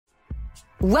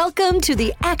Welcome to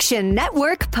the Action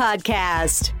Network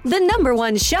Podcast, the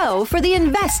 #1 show for the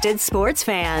invested sports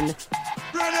fan.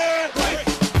 Ready?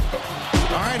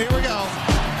 All right, here we go.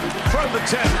 From the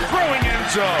 10, throwing end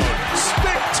zone.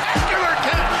 Spectacular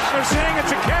catch. They're saying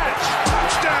it's a catch.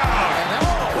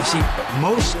 Touchdown. You see,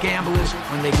 most gamblers,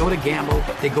 when they go to gamble,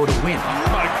 they go to win. Oh,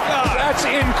 my God. That's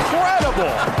incredible.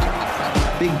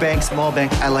 Big bank, small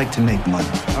bank, I like to make money.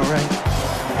 All right?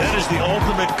 That is the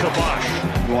ultimate kibosh.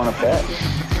 You want to bet?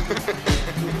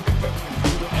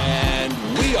 And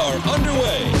we are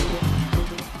underway.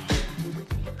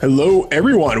 Hello,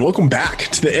 everyone. Welcome back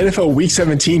to the NFL Week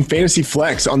 17 Fantasy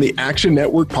Flex on the Action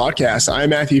Network podcast. I'm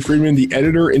Matthew Friedman, the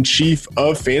editor-in-chief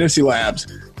of Fantasy Labs.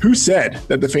 Who said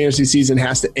that the fantasy season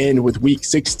has to end with Week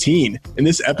 16? In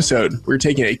this episode, we're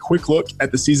taking a quick look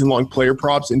at the season-long player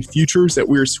props and futures that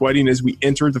we are sweating as we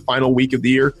enter the final week of the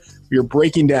year. We are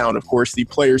breaking down, of course, the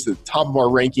players at the top of our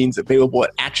rankings available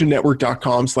at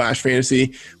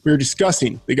actionnetwork.com/fantasy. We are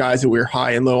discussing the guys that we're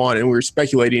high and low on, and we're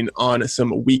speculating on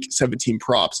some Week 17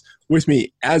 props. With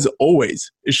me, as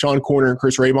always, is Sean Corner and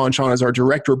Chris Raybon. Sean is our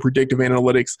director of predictive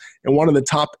analytics and one of the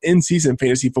top in-season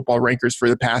fantasy football rankers for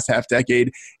the past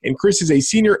half-decade. And Chris is a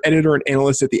senior editor and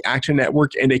analyst at the Action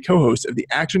Network and a co-host of the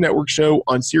Action Network show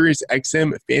on Sirius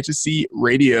XM Fantasy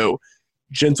Radio.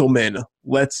 Gentlemen,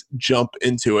 let's jump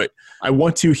into it. I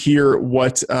want to hear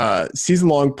what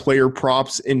season-long player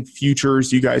props and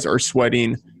futures you guys are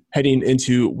sweating heading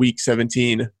into Week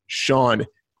 17. Sean,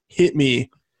 hit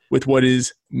me with what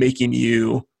is making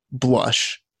you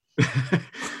blush.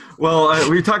 Well,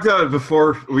 we talked about it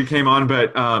before we came on,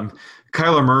 but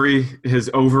Kyler Murray, his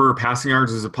over passing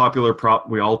yards is a popular prop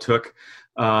we all took.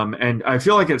 And I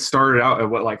feel like it started out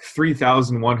at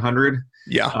 3,100?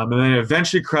 Yeah. And then it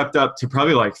eventually crept up to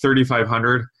probably like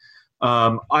 3,500.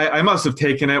 I must have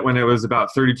taken it when it was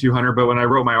about 3,200, but when I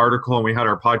wrote my article and we had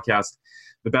our podcast,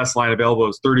 the best line available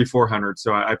was 3,400.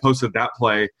 So I posted that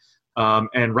play.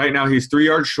 And right now he's 3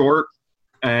 yards short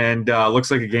and looks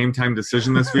like a game time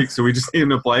decision this week. So we just need him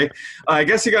to play. I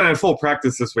guess he got in full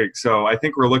practice this week. So I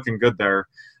think we're looking good there.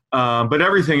 But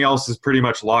everything else is pretty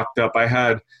much locked up. I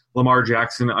had Lamar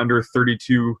Jackson under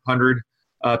 3,200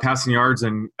 passing yards.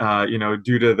 And,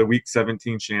 due to the Week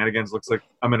 17 shenanigans, looks like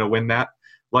I'm going to win that,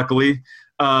 luckily.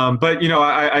 But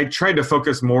I tried to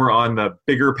focus more on the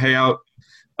bigger payout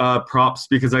props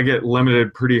because I get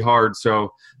limited pretty hard.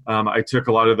 So I took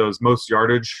a lot of those most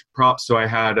yardage props. So I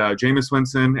had Jameis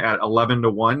Winston at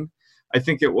 11-1, I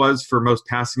think it was, for most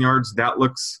passing yards. That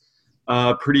looks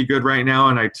pretty good right now.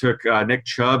 And I took Nick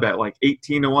Chubb at like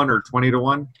 18-1 or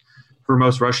 20-1 for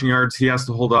most rushing yards. He has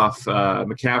to hold off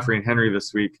McCaffrey and Henry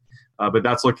this week, but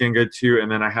that's looking good too.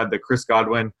 And then I had the Chris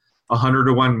Godwin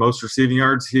 100-1 most receiving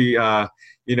yards. He,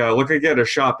 looked like he had a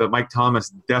shot, but Mike Thomas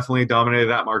definitely dominated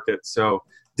that market. So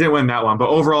didn't win that one, but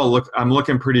overall, I'm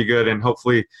looking pretty good, and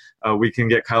hopefully we can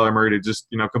get Kyler Murray to just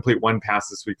complete one pass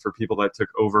this week for people that took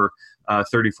over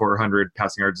 3,400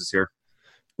 passing yards this year.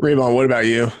 Raybon, what about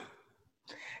you?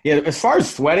 Yeah, as far as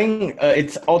sweating,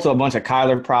 it's also a bunch of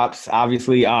Kyler props.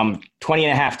 Obviously,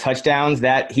 20.5 touchdowns.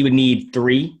 That he would need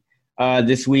 3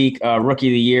 this week. Rookie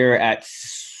of the year at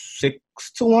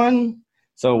 6-1.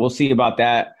 So we'll see about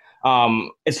that.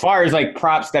 As far as like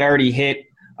props that already hit.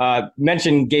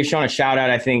 Gave Sean a shout out,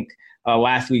 I think,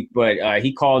 last week, but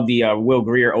he called the Will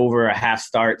Grier over a half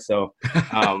start. So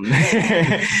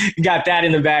got that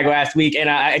in the bag last week. And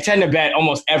I tend to bet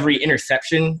almost every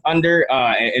interception under,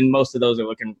 and most of those are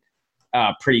looking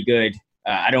pretty good.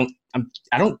 I don't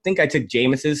think I took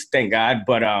Jameis's, thank God,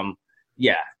 but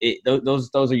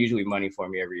those are usually money for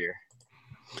me every year.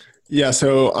 Yeah,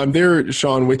 so I'm there,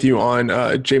 Sean, with you on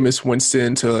Jameis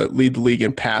Winston to lead the league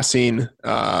in passing,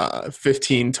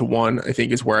 15-1, I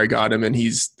think is where I got him, and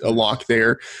he's a lock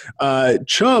there.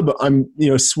 Chubb, I'm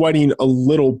sweating a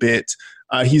little bit.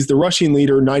 He's the rushing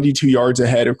leader, 92 yards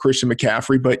ahead of Christian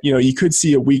McCaffrey, but you could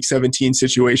see a Week 17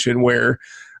 situation where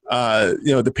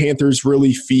the Panthers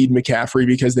really feed McCaffrey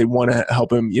because they want to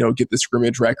help him, get the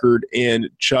scrimmage record, and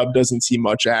Chubb doesn't see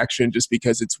much action just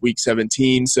because it's Week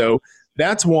 17. So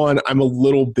that's one I'm a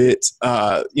little bit,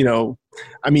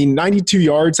 92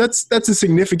 yards, that's a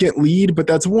significant lead, but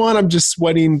that's one I'm just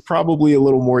sweating probably a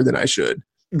little more than I should.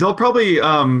 They'll probably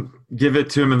give it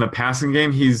to him in the passing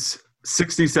game. He's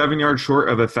 67 yards short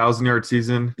of a 1,000-yard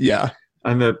season. Yeah.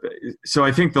 So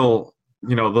I think they'll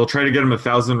try to get him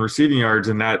 1,000 receiving yards,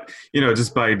 and that,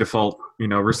 just by default,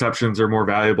 receptions are more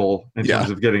valuable in terms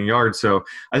of getting yards. So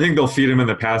I think they'll feed him in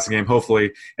the passing game,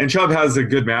 hopefully. And Chubb has a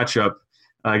good matchup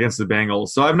against the Bengals.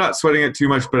 So I'm not sweating it too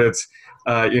much, but it's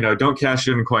don't cash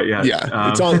in quite yet.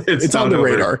 Yeah, it's on the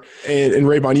radar. And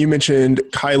Raybon, you mentioned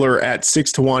Kyler at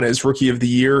 6-1 as Rookie of the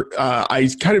Year. I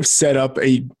kind of set up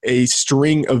a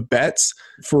string of bets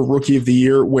for Rookie of the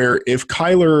Year where if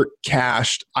Kyler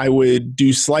cashed, I would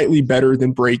do slightly better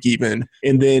than break even.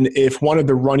 And then if one of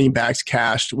the running backs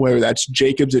cashed, whether that's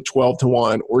Jacobs at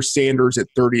 12-1 or Sanders at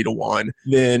 30-1,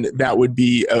 then that would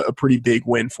be a pretty big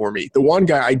win for me. The one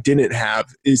guy I didn't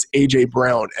have is A.J.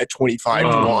 Brown at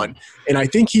 25-1. And I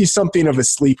think he's something of a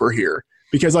sleeper here.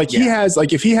 Because he has,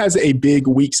 if he has a big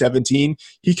week 17,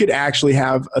 he could actually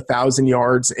have 1,000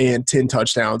 yards and 10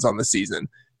 touchdowns on the season.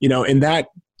 And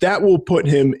that will put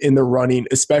him in the running,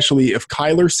 especially if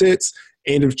Kyler sits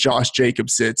and if Josh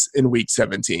Jacobs sits in week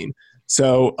 17.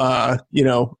 So,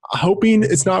 hoping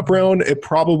it's not Brown. It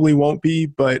probably won't be,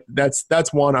 but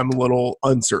that's one I'm a little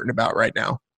uncertain about right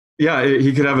now. Yeah,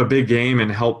 he could have a big game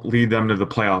and help lead them to the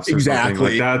playoffs.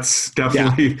 Exactly. That's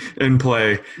definitely in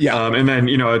play. Yeah. And then,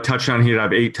 a touchdown, he'd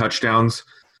have 8 touchdowns.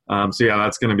 That's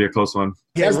going to be a close one.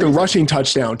 He has the rushing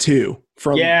touchdown too.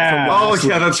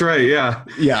 That's right. Yeah.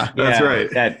 That's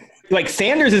right.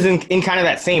 Sanders is in kind of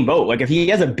that same boat. If he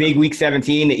has a big week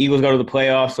 17, the Eagles go to the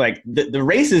playoffs, the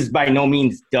race is by no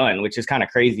means done, which is kind of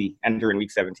crazy entering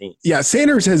week 17. Yeah,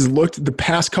 Sanders has looked the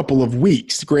past couple of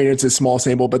weeks, granted it's a small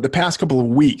sample, but the past couple of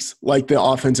weeks like the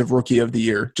offensive Rookie of the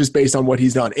Year, just based on what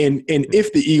he's done. And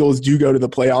if the Eagles do go to the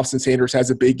playoffs and Sanders has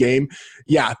a big game,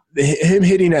 him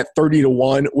hitting at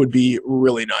 30-1 would be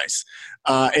really nice.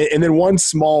 And then one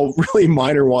small, really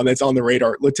minor one that's on the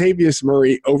radar, Latavius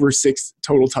Murray over 6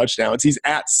 total touchdowns. He's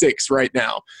at 6 right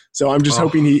now. So I'm just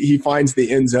hoping he finds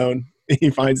the end zone. He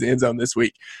finds the end zone this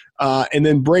week. And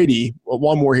then Brady,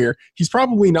 one more here. He's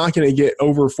probably not going to get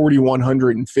over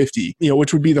 4,150,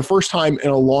 which would be the first time in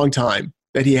a long time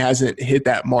that he hasn't hit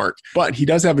that mark. But he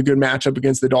does have a good matchup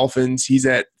against the Dolphins. He's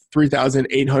at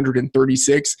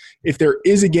 3,836. If there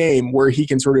is a game where he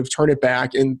can sort of turn it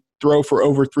back and throw for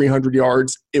over 300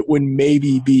 yards, it would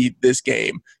maybe be this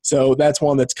game. So that's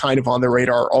one that's kind of on the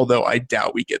radar, although I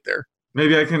doubt we get there.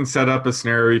 Maybe I can set up a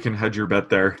scenario you can hedge your bet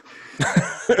there.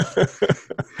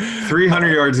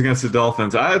 300 yards against the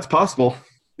Dolphins. It's possible.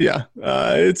 Yeah,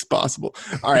 it's possible.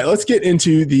 All right, let's get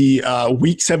into the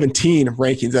Week 17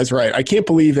 rankings. That's right. I can't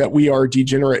believe that we are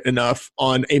degenerate enough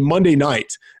on a Monday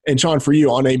night, and Sean, for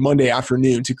you, on a Monday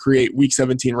afternoon to create Week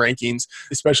 17 rankings,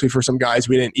 especially for some guys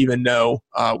we didn't even know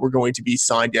were going to be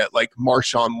signed yet, like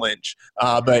Marshawn Lynch.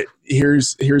 But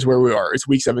here's where we are. It's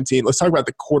Week 17. Let's talk about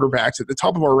the quarterbacks. At the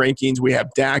top of our rankings, we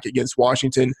have Dak against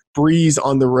Washington, Breeze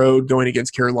on the road going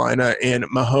against Carolina, and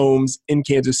Mahomes in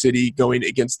Kansas City going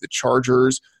against the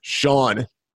Chargers. Sean,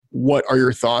 what are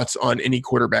your thoughts on any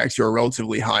quarterbacks you are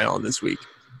relatively high on this week?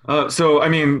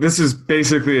 This is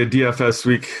basically a DFS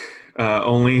week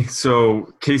only.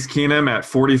 So Case Keenum at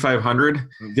 4,500,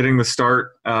 getting the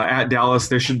start at Dallas.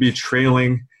 They should be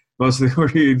trailing mostly.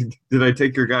 Did I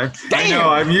take your guy? Damn. I know.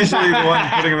 I'm usually the one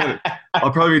putting him in.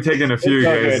 I'll probably be taking a few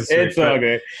guys. It's all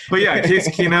good. But yeah, Case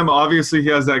Keenum, obviously he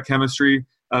has that chemistry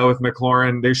with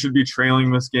McLaurin. They should be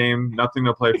trailing this game. Nothing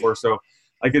to play for. So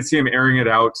I could see him airing it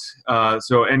out.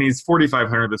 And he's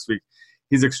 4,500 this week.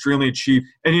 He's extremely cheap.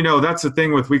 And, that's the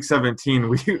thing with Week 17.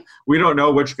 We don't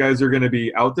know which guys are going to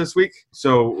be out this week.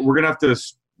 So we're going to have to,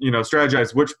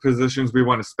 strategize which positions we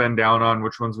want to spend down on,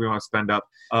 which ones we want to spend up.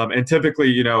 And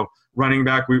typically, running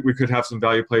back, we could have some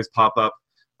value plays pop up.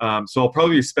 So I'll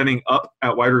probably be spending up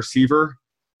at wide receiver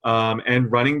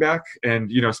and running back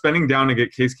and, spending down to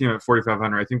get Case Keenum at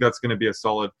 4,500. I think that's going to be a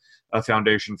solid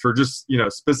foundation for just,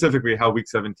 specifically how Week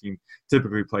 17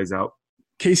 typically plays out.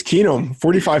 Case Keenum,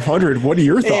 4,500. What are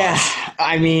your thoughts?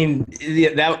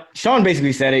 Yeah, Sean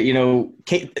basically said it.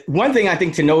 One thing I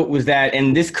think to note was that,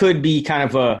 and this could be kind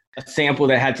of a sample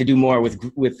that had to do more with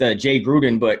Jay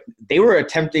Gruden, but they were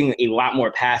attempting a lot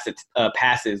more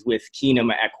passes with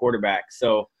Keenum at quarterback.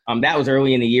 So that was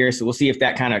early in the year. So we'll see if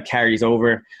that kind of carries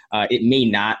over. It may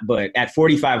not, but at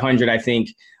 4,500, I think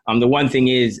the one thing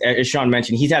is, as Sean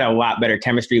mentioned, he's had a lot better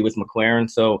chemistry with McLaurin.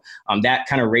 So that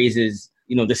kind of raises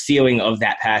the ceiling of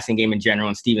that passing game in general,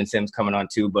 and Steven Sims coming on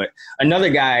too. But another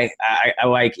guy I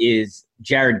like is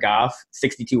Jared Goff,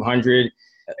 6,200.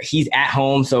 He's at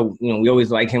home, so we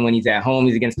always like him when he's at home.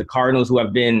 He's against the Cardinals, who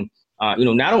have been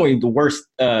not only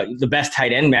the best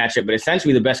tight end matchup, but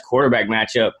essentially the best quarterback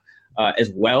matchup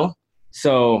as well.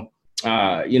 So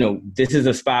this is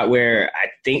a spot where I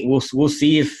think we'll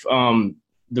see if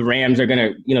the Rams are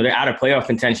gonna they're out of playoff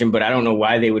contention, but I don't know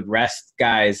why they would rest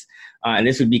guys. And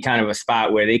this would be kind of a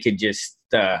spot where they could just,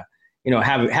 have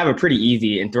it pretty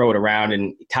easy and throw it around.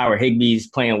 And Tyler Higbee's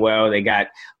playing well. They got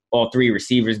all three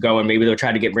receivers going. Maybe they'll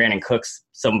try to get Brandon Cooks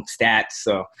some stats.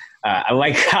 So I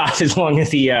like Goff as long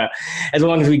as we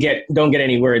don't get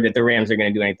any word that the Rams are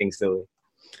going to do anything silly.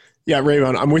 Yeah,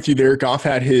 Raymond, I'm with you there. Goff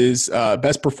had his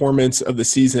best performance of the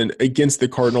season against the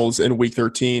Cardinals in Week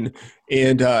 13,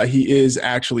 and he is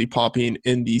actually popping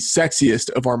in the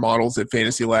sexiest of our models at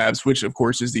Fantasy Labs, which, of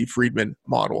course, is the Friedman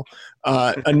model.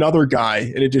 Another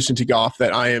guy, in addition to Goff,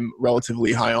 that I am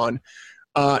relatively high on.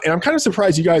 And I'm kind of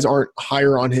surprised you guys aren't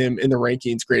higher on him in the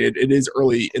rankings graded. It is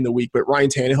early in the week, but Ryan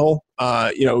Tannehill,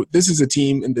 this is a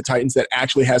team in the Titans that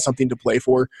actually has something to play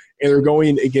for, and they're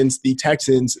going against the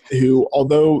Texans who,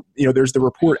 although, there's the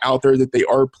report out there that they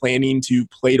are planning to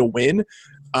play to win,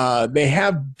 they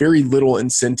have very little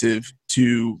incentive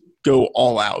to go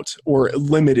all out, or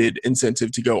limited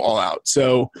incentive to go all out.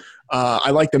 So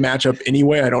I like the matchup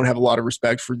anyway. I don't have a lot of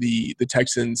respect for the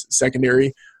Texans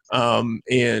secondary.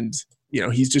 And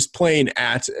he's just playing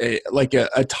at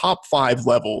a top 5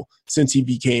 level since he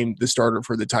became the starter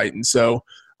for the Titans. So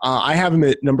I have him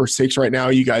at number 6 right now.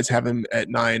 You guys have him at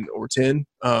 9 or 10.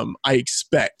 I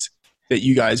expect that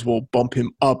you guys will bump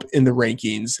him up in the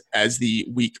rankings as the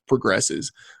week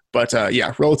progresses. But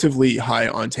relatively high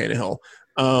on Tannehill.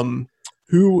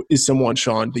 Who is someone,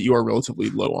 Sean, that you are relatively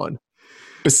low on?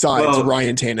 Besides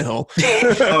Ryan Tannehill.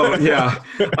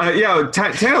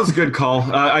 Tannehill's a good call.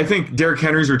 I think Derrick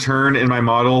Henry's return in my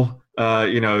model,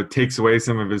 takes away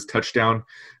some of his touchdown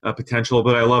potential,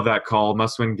 but I love that call.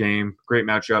 Must-win game, great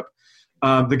matchup.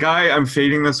 The guy I'm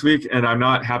fading this week, and I'm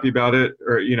not happy about it,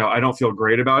 or I don't feel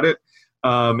great about it,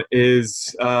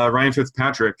 is Ryan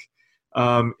Fitzpatrick.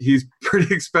 He's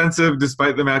pretty expensive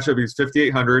despite the matchup. He's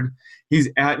 $5,800. He's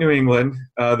at New England.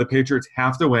 The Patriots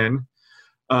have to win.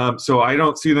 So I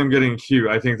don't see them getting cute.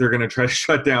 I think they're going to try to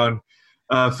shut down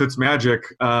Fitzmagic.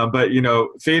 But,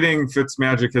 fading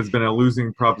Fitzmagic has been a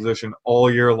losing proposition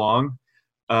all year long.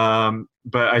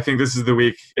 But I think this is the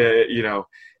week,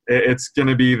 it's going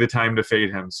to be the time to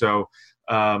fade him. So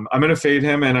I'm going to fade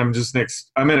him, and I'm going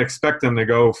to expect him to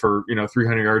go for,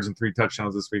 300 yards and 3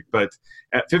 touchdowns this week. But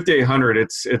at 5,800,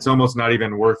 it's almost not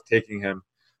even worth taking him.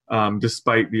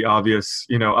 Despite the obvious,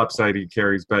 upside he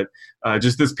carries. But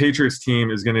just this Patriots team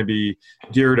is going to be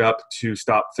geared up to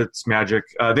stop Fitzmagic.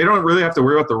 They don't really have to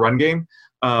worry about the run game.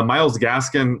 Myles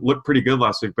Gaskin looked pretty good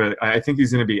last week, but I think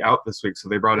he's going to be out this week. So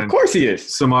they brought in, of course he is,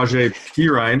 Samaje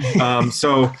Perine.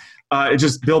 So it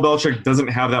just Bill Belichick doesn't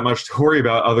have that much to worry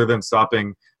about other than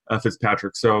stopping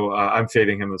Fitzpatrick. So I'm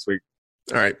fading him this week.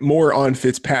 All right, more on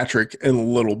Fitzpatrick in a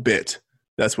little bit.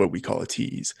 That's what we call a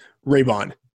tease.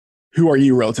 Raybon, who are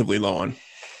you relatively low on?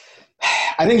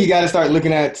 I think you got to start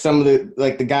looking at some of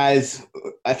the guys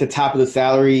at the top of the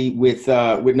salary with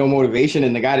no motivation,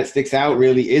 and the guy that sticks out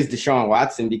really is Deshaun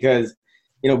Watson, because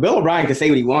Bill O'Brien can say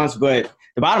what he wants, but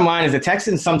the bottom line is the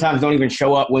Texans sometimes don't even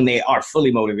show up when they are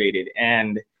fully motivated,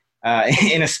 and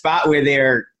in a spot where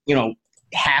they're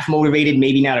half motivated,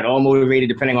 maybe not at all motivated,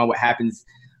 depending on what happens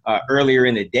earlier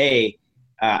in the day.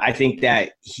 I think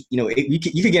that, you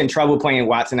could get in trouble playing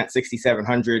Watson at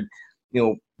 6,700,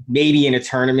 maybe in a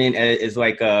tournament as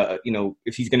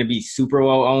if he's going to be super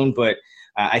well owned. But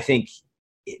I think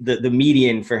the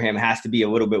median for him has to be a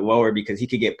little bit lower because he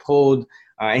could get pulled.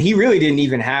 And he really didn't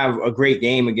even have a great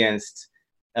game against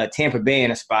Tampa Bay in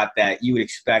a spot that you would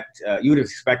expect. You would have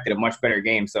expected a much better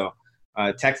game. So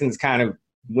Texans kind of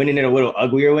winning it a little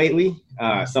uglier lately,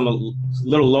 a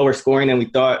little lower scoring than we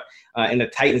thought. In the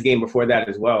Titans game before that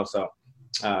as well. So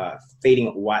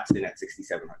fading Watson at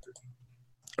 6,700.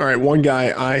 All right, one guy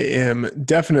I am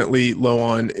definitely low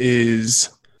on is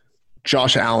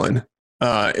Josh Allen,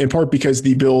 in part because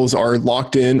the Bills are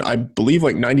locked in, I believe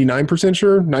 99%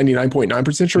 sure,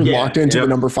 99.9% sure, locked into the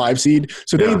number 5 seed.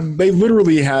 So they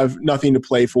literally have nothing to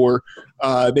play for.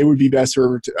 They would be best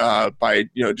served by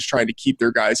just trying to keep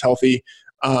their guys healthy.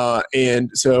 And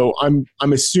so I'm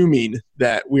assuming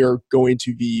that we are going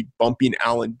to be bumping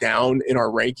Allen down in our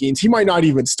rankings. He might not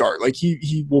even start.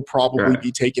 He will probably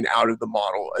be taken out of the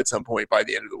model at some point by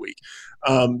the end of the week.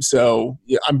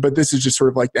 But this is just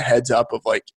sort of the heads up of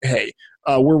hey,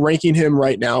 we're ranking him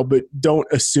right now, but don't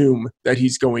assume that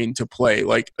he's going to play.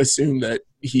 Assume that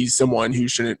he's someone who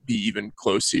shouldn't be even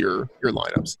close to your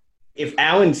lineups. If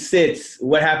Allen sits,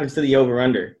 what happens to the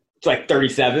over-under? It's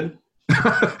 37.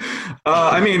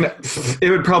 It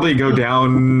would probably go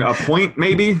down a point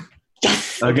maybe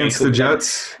against the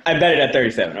Jets. I bet it at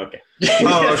 37. Okay.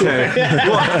 Oh, okay.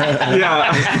 Well,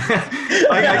 yeah.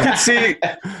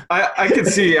 I could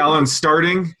see Allen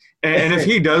starting, and if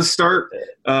he does start,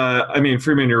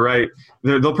 Freeman, you're right.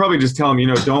 They'll probably just tell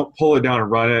him, don't pull it down and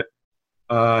run it.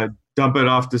 Dump it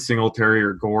off to Singletary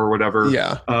or Gore or whatever.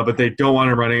 Yeah. But they don't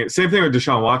want him running it. Same thing with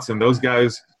Deshaun Watson. Those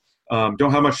guys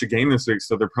don't have much to gain this week.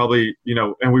 So they're probably,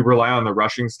 and we rely on the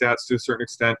rushing stats to a certain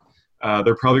extent.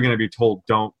 They're probably going to be told,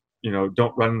 don't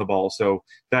run the ball. So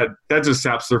that just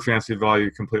saps their fantasy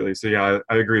value completely. So yeah,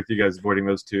 I agree with you guys avoiding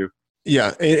those two.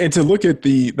 Yeah, and to look at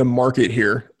the market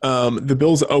here, the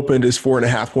Bills opened as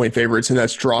 4.5-point favorites, and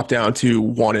that's dropped down to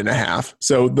 1.5.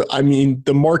 So,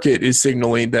 the market is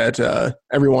signaling that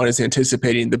everyone is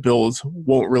anticipating the Bills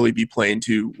won't really be playing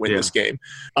to win this game.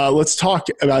 Let's talk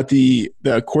about the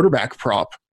quarterback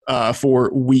prop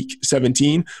for Week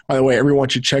 17. By the way, everyone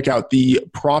should check out the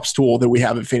props tool that we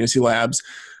have at Fantasy Labs.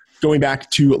 Going back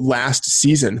to last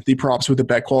season, the props with a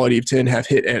bet quality of 10 have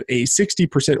hit at a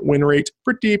 60% win rate.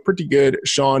 Pretty good.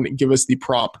 Sean, give us the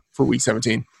prop for Week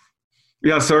 17.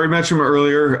 Yeah, so I mentioned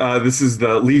earlier, this is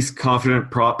the least confident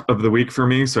prop of the week for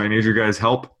me, so I need your guys'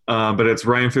 help. But it's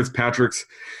Ryan Fitzpatrick's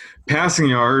passing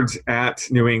yards at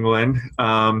New England.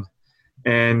 And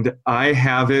I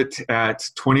have it at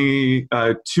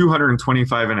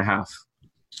 225.5.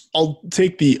 I'll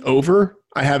take the over.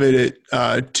 I have it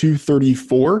at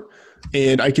 234,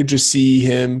 and I could just see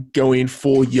him going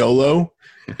full YOLO.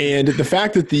 And the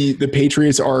fact that the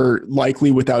Patriots are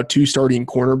likely without two starting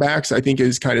cornerbacks, I think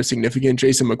is kind of significant.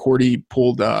 Jason McCourty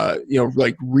pulled,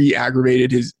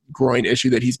 re-aggravated his groin issue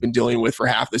that he's been dealing with for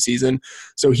half the season.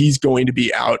 So he's going to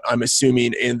be out, I'm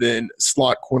assuming. And then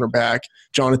slot cornerback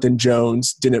Jonathan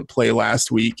Jones didn't play last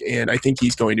week, and I think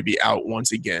he's going to be out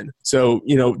once again. So,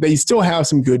 they still have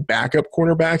some good backup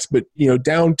cornerbacks, but,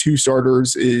 down two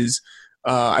starters is,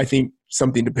 I think,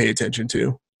 something to pay attention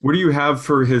to. What do you have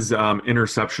for his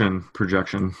interception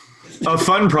projection? A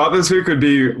fun prop this week would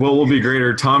be, what will be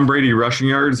greater, Tom Brady rushing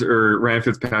yards or Ryan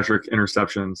Fitzpatrick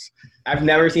interceptions? I've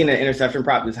never seen an interception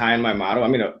prop this high in my model.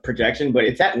 A projection, but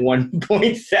it's at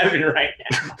 1.7 right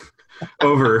now.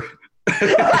 Over.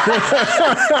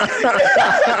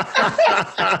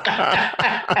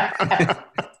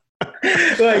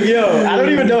 Like, I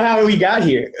don't even know how we got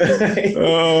here. I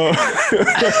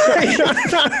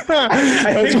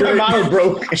think my model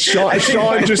broke.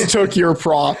 Sean just took your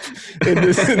prop in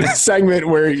this segment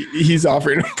where he's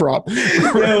offering a prop. Oh,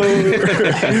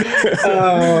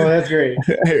 that's great.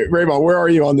 Hey, Raymond, where are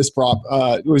you on this prop?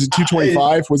 Was it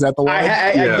 225? Was that the line?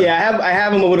 I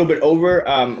have him a little bit over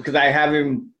because I have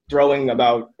him throwing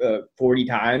about 40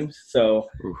 times. So,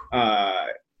 I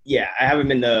have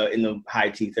him in the high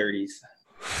 230s.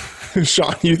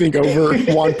 Sean, you think over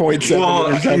 1.7? Well,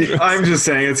 I'm just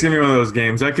saying it's going to be one of those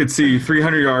games. I could see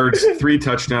 300 yards, 3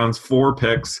 touchdowns, 4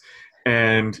 picks,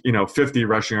 and 50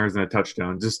 rushing yards and a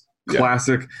touchdown. Just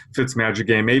classic Fitzmagic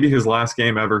game. Maybe his last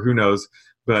game ever. Who knows?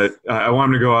 But I want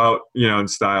him to go out, in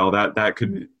style. That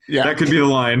could be the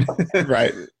line.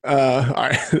 Right. All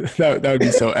right. That would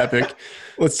be so epic.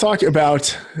 Let's talk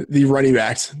about the running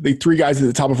backs. The 3 guys at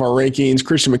the top of our rankings: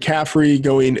 Christian McCaffrey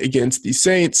going against the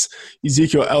Saints,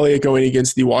 Ezekiel Elliott going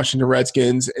against the Washington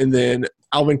Redskins, and then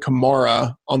Alvin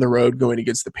Kamara on the road going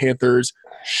against the Panthers.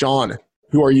 Sean,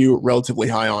 who are you relatively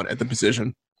high on at the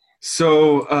position?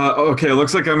 So, it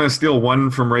looks like I'm going to steal one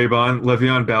from Raybon,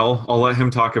 Le'Veon Bell. I'll let him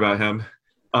talk about him.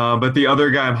 But the other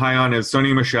guy I'm high on is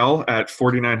Sony Michel at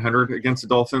 4,900 against the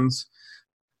Dolphins.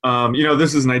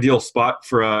 This is an ideal spot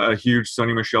for a huge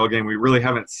Sony Michel game. We really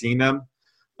haven't seen them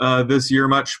this year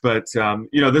much, but,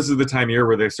 this is the time of year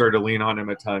where they started to lean on him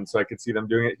a ton, so I could see them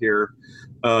doing it here.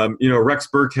 Rex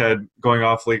Burkhead going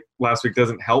off last week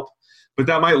doesn't help, but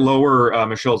that might lower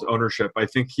Michel's ownership. I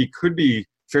think he could be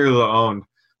fairly owned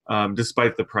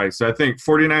despite the price. So I think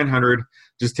 4,900,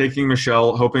 just taking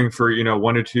Michel, hoping for,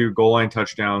 1 to 2 goal line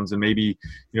touchdowns and maybe,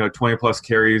 20-plus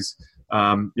carries.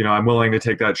 I'm willing to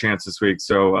take that chance this week.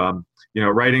 So,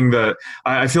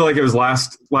 I feel like it was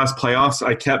last playoffs,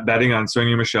 I kept betting on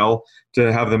Sony Michel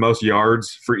to have the most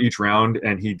yards for each round,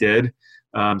 and he did.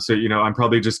 So, I'm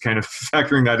probably just kind of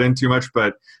factoring that in too much.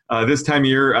 But this time of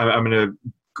year, I'm going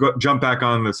to jump back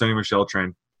on the Sony Michel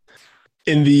train.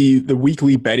 In the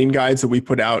weekly betting guides that we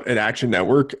put out at Action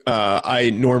Network, I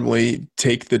normally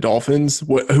take the Dolphins.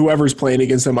 Whoever's playing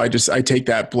against them, I take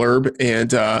that blurb,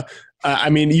 and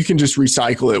you can just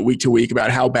recycle it week to week about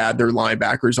how bad their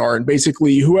linebackers are, and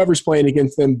basically whoever's playing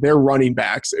against them, they're running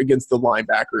backs against the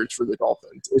linebackers for the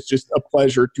Dolphins. It's just a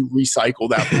pleasure to recycle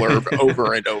that blurb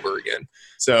over and over again.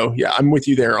 So yeah, I'm with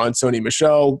you there on Sony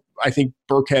Michel. I think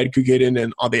Burkhead could get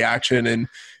in on the action, and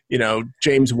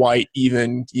James White,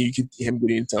 even you could him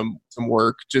getting some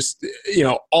work. Just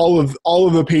all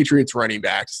of the Patriots running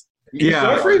backs.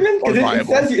 Yeah,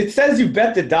 because it says you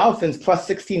bet the Dolphins plus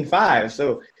 16.5.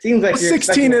 So Seems like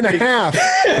 16 and a half.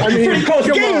 I mean, pretty close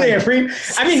game there, Freem.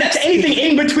 I mean, that's anything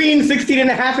in between 16 and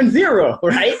a half and 0,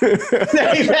 right? It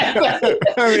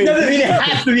doesn't mean it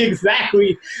has to be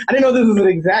exactly. I didn't know this was an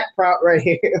exact prop right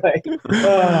here.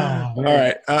 All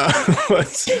right,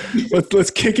 let's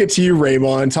kick it to you,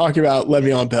 Raymond. Talk about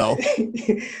Le'Veon Bell.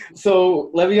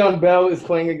 So Le'Veon Bell is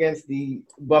playing against the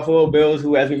Buffalo Bills,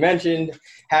 who, as we mentioned,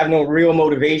 have no real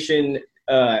motivation.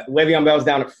 Le'Veon Bell's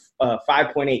down at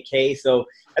 5.8K, so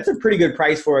that's a pretty good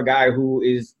price for a guy who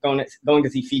is going to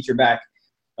see feature back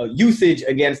usage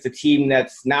against a team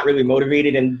that's not really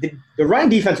motivated. And the run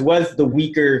defense was the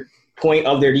weaker point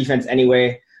of their defense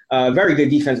anyway. Very good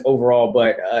defense overall,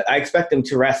 but I expect them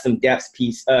to rest some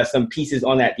some pieces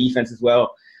on that defense as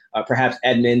well. Perhaps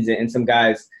Edmonds and some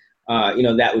guys,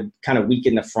 that would kind of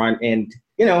weaken the front. And,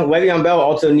 Le'Veon Bell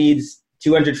also needs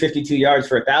 252 yards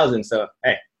for 1,000. So,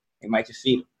 hey, it might just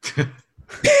feed him.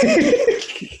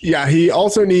 Yeah, he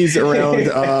also needs around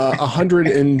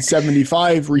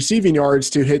 175 receiving yards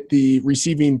to hit the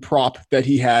receiving prop that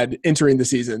he had entering the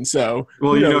season. So,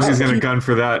 well, he's going to gun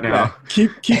for that now. Yeah,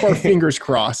 keep our fingers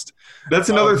crossed. That's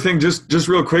another thing. Just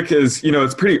real quick is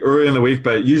it's pretty early in the week,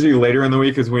 but usually later in the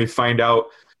week is when we find out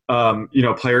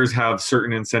players have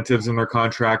certain incentives in their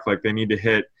contract, like they need to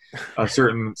hit a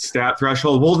certain stat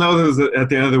threshold. We'll know those at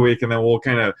the end of the week, and then we'll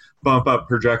kind of bump up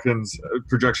projections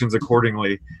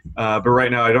accordingly. But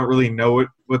right now, I don't really know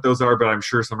what those are, but I'm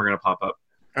sure some are going to pop up.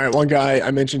 All right, one guy,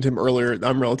 I mentioned him earlier,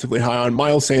 I'm relatively high on,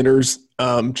 Miles Sanders,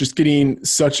 just getting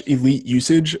such elite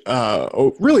usage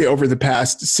really over the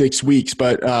past 6 weeks,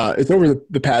 but it's over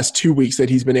the past 2 weeks that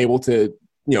he's been able to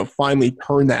finally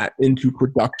turn that into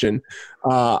production.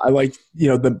 I like,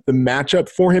 the matchup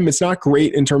for him. It's not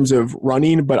great in terms of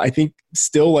running, but I think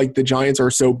still like the Giants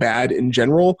are so bad in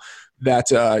general that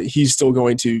he's still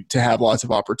going to have lots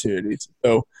of opportunities.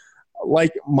 So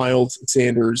like Miles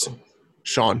Sanders,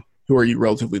 Sean, who are you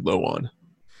relatively low on?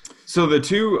 So the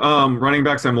two running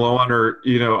backs I'm low on are,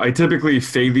 I typically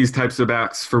fade these types of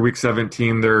backs for week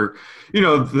 17. They're,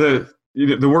 the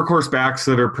workhorse backs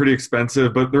that are pretty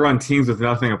expensive, but they're on teams with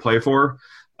nothing to play for.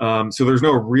 So there's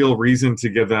no real reason to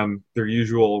give them their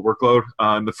usual workload.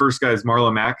 The first guy is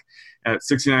Marlon Mack at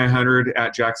 6,900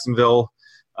 at Jacksonville.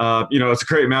 It's a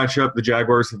great matchup. The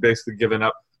Jaguars have basically given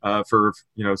up for,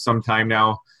 some time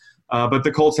now. But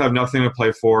the Colts have nothing to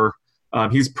play for.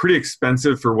 He's pretty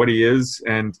expensive for what he is.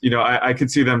 And, I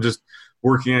could see them just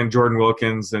working on Jordan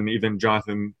Wilkins and even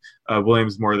Jonathan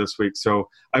Williams more this week. So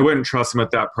I wouldn't trust him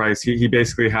at that price. He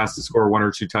basically has to score 1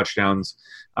 or 2 touchdowns.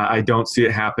 I don't see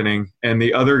it happening. And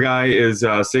the other guy is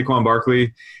Saquon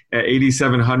Barkley at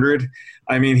 8,700.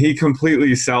 I mean, he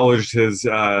completely salvaged his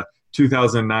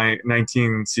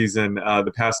 2019 season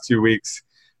the past 2 weeks.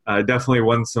 Definitely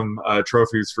won some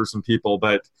trophies for some people.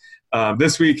 But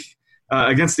this week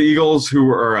against the Eagles, who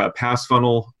are a pass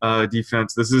funnel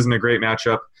defense, this isn't a great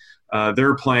matchup.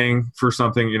 They're playing for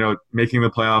something, making the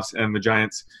playoffs, and the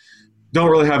Giants don't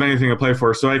really have anything to play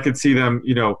for. So I could see them,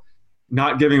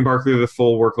 not giving Barkley the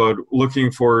full workload,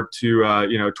 looking forward to,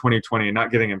 2020 and not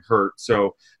getting him hurt.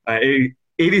 So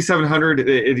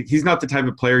 8,700, he's not the type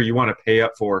of player you want to pay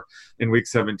up for in week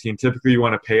 17. Typically you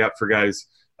want to pay up for guys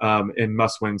in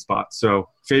must-win spots. So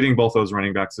fading both those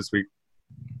running backs this week.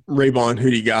 Raybon, who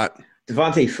do you got?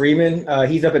 Devontae Freeman,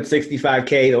 he's up at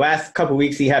 65K. The last couple of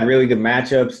weeks, he had really good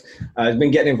matchups. He's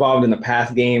been getting involved in the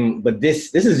pass game, but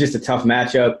this is just a tough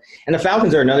matchup. And the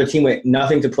Falcons are another team with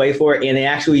nothing to play for, and they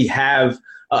actually have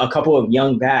a couple of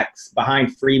young backs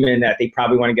behind Freeman that they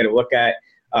probably want to get a look at.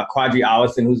 Quadri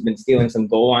Allison, who's been stealing some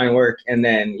goal line work, and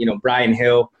then Brian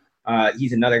Hill.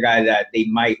 He's another guy that they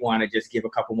might want to just give a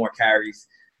couple more carries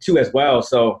to as well.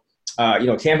 So.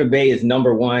 Tampa Bay is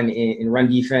number 1 in run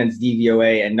defense,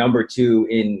 DVOA, and number 2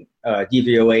 in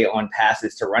DVOA on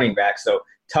passes to running back. So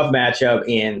tough matchup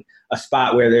in a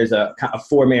spot where there's a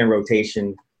 4-man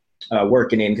rotation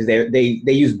working in, because they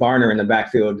use Barner in the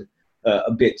backfield a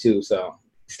bit too. So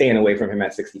staying away from him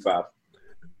at 65. All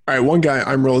right, one guy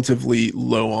I'm relatively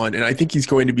low on, and I think he's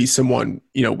going to be someone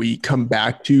we come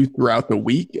back to throughout the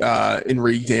week and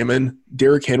re-examine,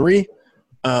 Derrick Henry,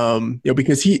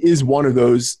 because he is one of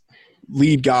those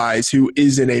lead guys who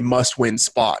is in a must-win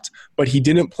spot, but he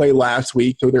didn't play last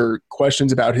week, so there are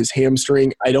questions about his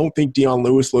hamstring. I don't think Dion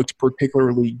Lewis looked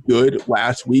particularly good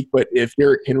last week, but if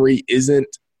Derrick Henry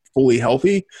isn't fully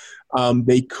healthy,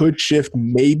 they could shift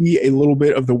maybe a little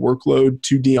bit of the workload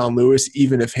to Dion Lewis,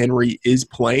 even if Henry is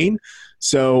playing.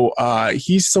 So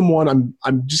he's someone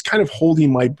I'm just kind of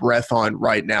holding my breath on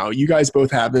right now. You guys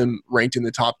both have him ranked in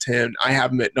the top 10. I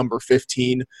have him at number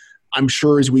 15. I'm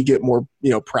sure as we get more,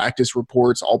 practice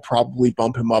reports, I'll probably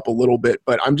bump him up a little bit,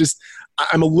 but I'm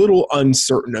a little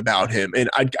uncertain about him. And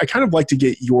I kind of like to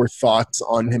get your thoughts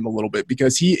on him a little bit,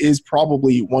 because he is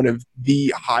probably one of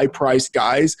the high-priced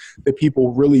guys that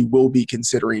people really will be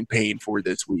considering paying for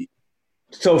this week.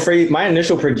 So for my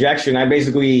initial projection, I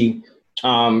basically,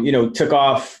 took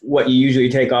off what you usually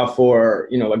take off for,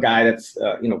 a guy that's,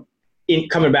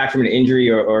 coming back from an injury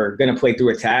or going to play through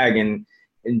a tag, and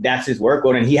that's his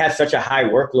workload. And he has such a high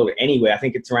workload anyway. I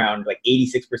think it's around like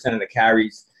 86% of the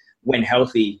carries when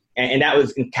healthy. And that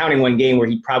was counting one game where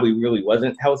he probably really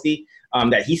wasn't healthy,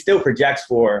 that he still projects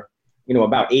for,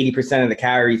 about 80% of the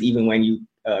carries, even when you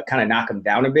kind of knock him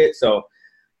down a bit. So,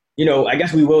 I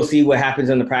guess we will see what happens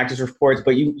in the practice reports,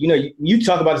 but you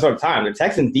talk about this all the time. The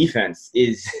Texans defense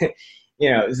is,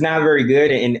 it's not very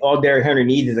good, and all Derrick Henry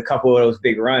needs is a couple of those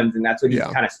big runs, and that's what he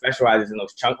kind of specializes in,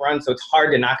 those chunk runs. So it's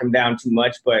hard to knock him down too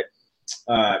much, but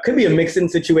could be a mix-in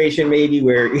situation maybe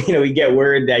where, we get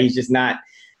word that he's just not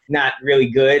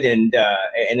really good, and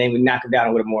then we knock him down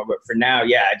a little more. But for now,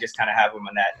 I just kind of have him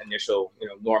on that initial,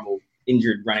 normal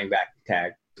injured running back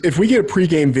tag. If we get a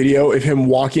pregame video of him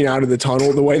walking out of the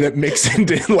tunnel the way that Mixon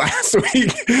did last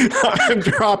week, I'm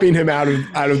dropping him out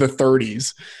of the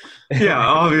 30s. Yeah,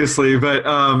 obviously. But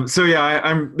I'm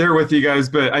there with you guys.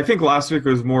 But I think last week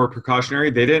was more precautionary.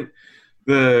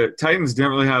 The Titans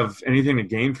didn't really have anything to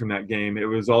gain from that game. It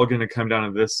was all going to come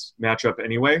down to this matchup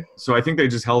anyway. So I think they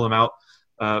just held him out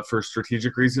for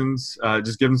strategic reasons,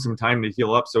 just give him some time to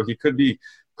heal up. So he could be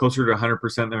closer to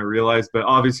 100% than I realized. But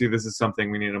obviously this is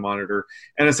something we need to monitor.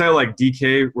 And a side like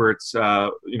DK where it's,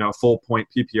 full point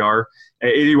PPR, at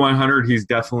 8,100, he's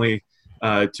definitely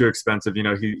too expensive.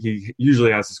 He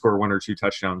usually has to score 1 or 2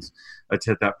 touchdowns to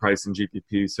hit that price in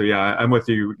GPP. So, I'm with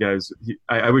you guys.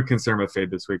 I would consider him a fade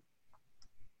this week.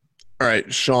 All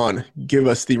right, Sean, give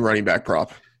us the running back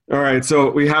prop. All right,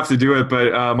 so we have to do it,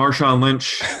 but Marshawn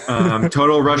Lynch,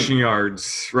 total rushing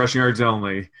yards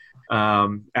only,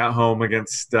 at home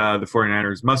against the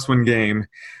 49ers. Must-win game.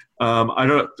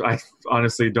 I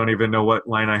honestly don't even know what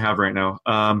line I have right now.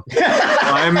 I'm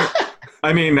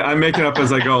making up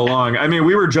as I go along.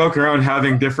 We were joking around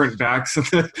having different backs in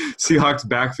the Seahawks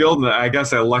backfield, and I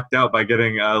guess I lucked out by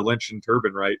getting Lynch and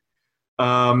Turbin right.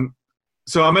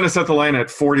 So I'm going to set the line at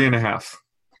 40.5.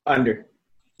 Under.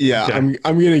 Yeah, okay.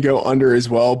 I'm going to go under as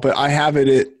well, but I have it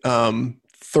at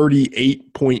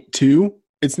 38.2.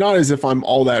 It's not as if I'm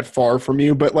all that far from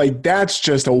you, but that's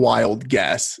just a wild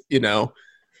guess, What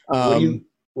do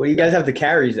you guys have the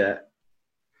carries at?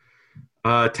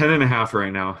 10.5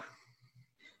 right now.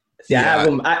 See, I have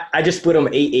them. I just split them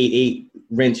 8-8-8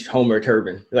 Wrench Homer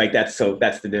Turbin. That's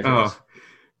the difference. Oh.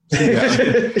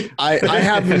 Yeah. I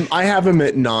have him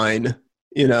at 9.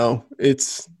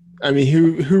 It's.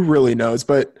 Who really knows?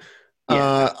 But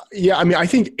I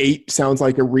think 8 sounds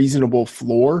like a reasonable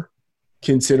floor,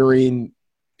 considering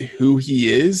who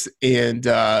he is and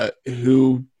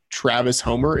who Travis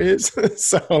Homer is.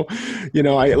 So,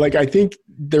 I think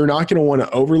they're not going to want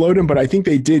to overload him, but I think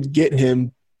they did get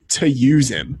him to use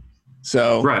him.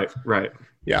 So right.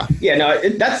 Yeah. Yeah, no,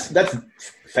 that's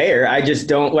fair. I just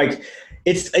don't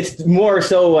it's more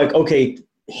so okay,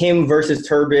 him versus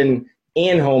Turbin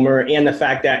and Homer, and the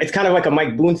fact that it's kind of like a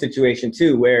Mike Boone situation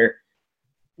too, where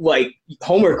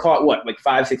Homer caught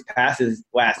 5-6 passes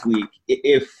last week.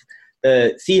 If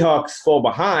the Seahawks fall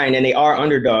behind and they are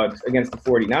underdogs against the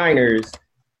 49ers,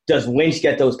 does Lynch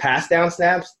get those pass down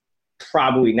snaps?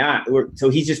 Probably not. So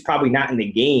he's just probably not in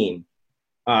the game.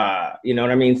 You know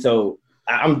what I mean? So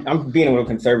I'm being a little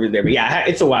conservative there, but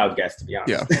it's a wild guess, to be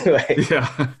honest. Yeah.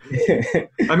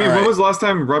 When was the last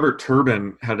time Robert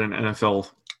Turbin had an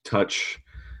NFL touch?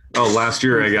 Oh, last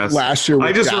year, I guess. Last year with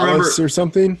I just Dallas remember, or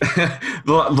something?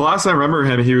 the last time I remember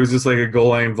him, he was just like a goal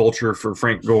line vulture for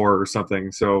Frank Gore or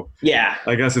something. So yeah,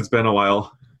 I guess it's been a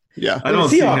while. Yeah, I don't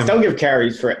see him. Don't give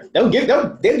carries for it. They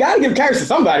got to give carries to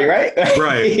somebody, right?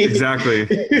 Right, exactly.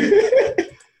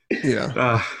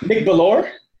 Yeah. Nick Bellore?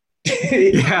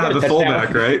 Yeah, the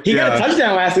fullback, right? He got a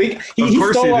touchdown last week.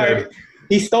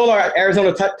 He stole our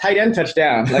Arizona tight end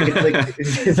touchdown.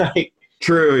 It's like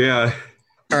true, yeah.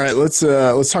 All right, let's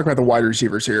talk about the wide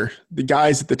receivers here. The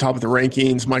guys at the top of the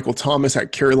rankings: Michael Thomas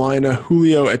at Carolina,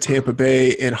 Julio at Tampa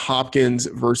Bay, and Hopkins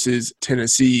versus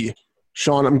Tennessee.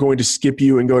 Sean, I'm going to skip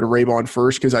you and go to Raybon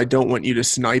first because I don't want you to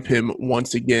snipe him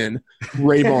once again.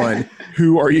 Raybon,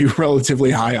 who are you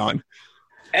relatively high on?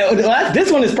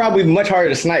 This one is probably much harder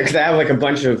to snipe because I have a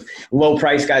bunch of low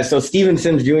price guys. So Steven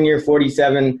Sims Jr.,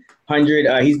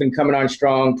 4,700. He's been coming on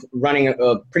strong, running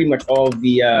pretty much all of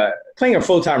the playing a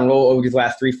full-time role over these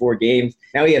last 3-4 games.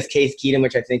 Now he has Case Keenum,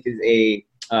 which I think is a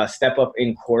step up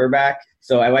in quarterback.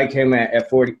 So I like him at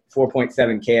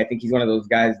 4.7K. I think he's one of those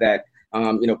guys that,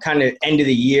 kind of end of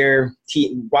the year,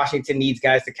 Washington needs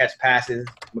guys to catch passes,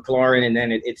 McLaurin, and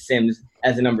then it's Sims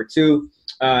as a number 2.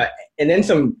 And then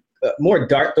some more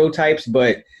dart throw types,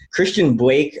 but Christian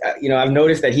Blake, I've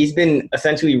noticed that he's been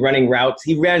essentially running routes.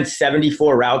 He ran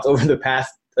 74 routes over the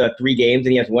past 3 games,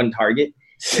 and he has 1 target.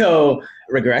 So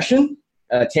regression.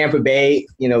 Tampa Bay,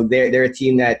 they're a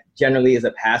team that generally is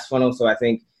a pass funnel, so I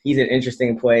think he's an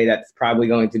interesting play that's probably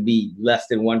going to be less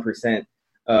than 1%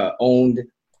 owned.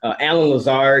 Alan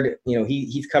Lazard,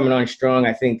 he's coming on strong.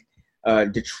 I think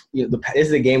this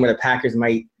is a game where the Packers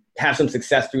might have some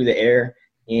success through the air,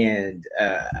 and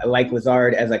I like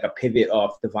Lazard as like a pivot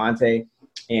off Devontae.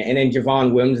 And then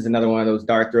Javon Wims is another one of those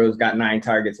dart throws, got 9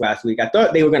 targets last week. I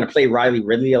thought they were going to play Riley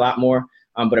Ridley a lot more,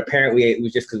 but apparently it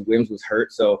was just because Wims was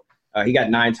hurt. So he got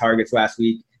 9 targets last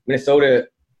week. Minnesota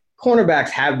cornerbacks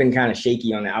have been kind of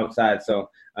shaky on the outside. So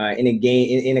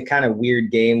in a kind of weird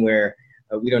game where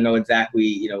we don't know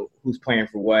exactly, who's playing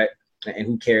for what and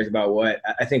who cares about what,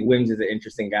 I think Wims is an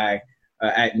interesting guy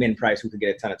at min price who could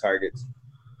get a ton of targets.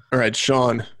 All right,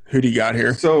 Sean, who do you got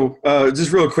here? So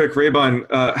just real quick,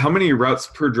 Raybon, how many routes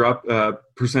per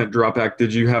percent dropback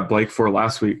did you have Blake for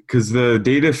last week? Because the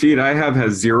data feed I have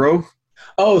has 0.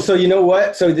 Oh, so you know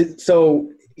what?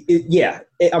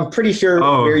 I'm pretty sure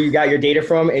where you got your data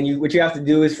from, and what you have to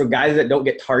do is for guys that don't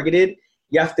get targeted,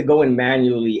 you have to go in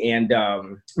manually and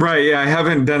right. Yeah, I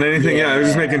haven't done anything yet. I was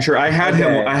just making sure. I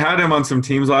had him on some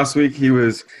teams last week. He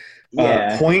was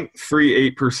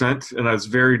 0.38%, and I was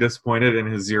very disappointed in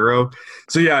his 0.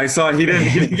 So yeah, I saw he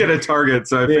didn't get a target,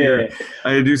 so I figured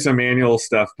I'd do some manual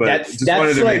stuff, but just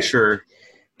wanted to make sure.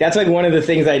 That's like one of the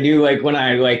things I do, like when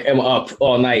I like am up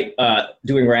all night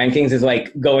doing rankings, is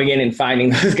like going in and finding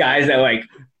those guys that like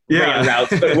ran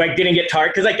routes but like didn't get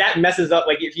target, because like that messes up.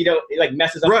 Like if you don't, it like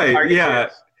messes up the target. Yeah.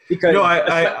 Because no,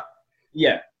 I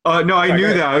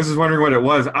knew that. I was just wondering what it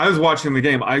was. I was watching the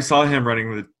game. I saw him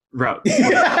running the route.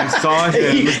 I saw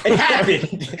him. It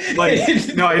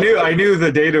happened. No, I knew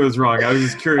the data was wrong. I was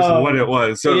just curious what it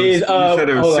was. So you said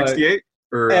it was 68.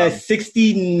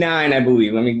 69, I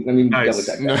believe. Let me nice. double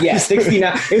check. Nice. Yeah,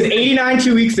 69. It was 89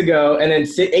 2 weeks ago, and then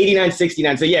 89,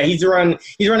 69. So yeah, he's run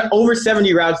over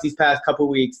 70 routes these past couple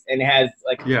weeks, and has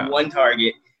like 1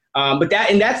 target. But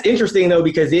that's interesting though,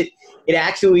 because it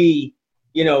actually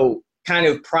kind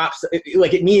of props,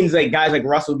 like it means like guys like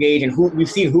Russell Gage and who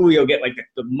we've seen Julio get like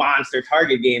the monster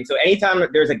target game. So anytime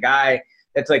there's a guy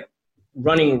that's like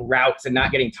running routes and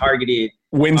not getting targeted.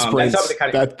 Wind sprints.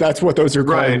 That's what those are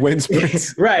called. Right. Wind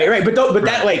sprints. right. But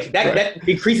that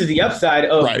increases the upside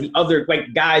of the other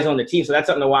like guys on the team. So that's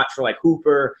something to watch for like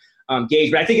Hooper,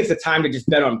 Gage. But I think it's the time to just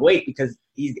bet on Blake because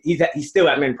he's still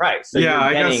at min price. So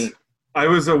I guess I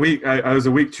was a week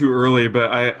too early, but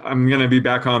I'm going to be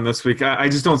back on this week. I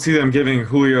just don't see them giving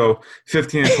Julio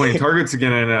 15 and 20 targets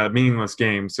again in a meaningless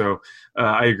game. So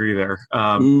I agree there.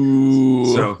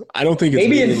 So I don't think it's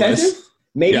maybe meaningless. Incentives.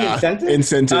 Maybe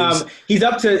incentives. He's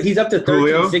up to 13,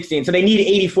 Julio? 16. So they need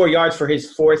 84 yards for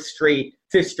his sixth straight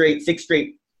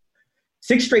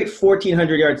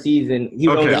 1,400-yard season. He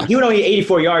would only need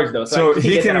 84 yards though. So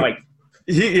he can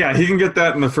get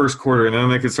that in the first quarter, and then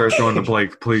they can start throwing to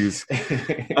Blake, please.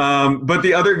 But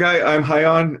the other guy I'm high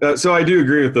on, so I do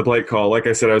agree with the Blake call. Like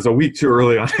I said, I was a week too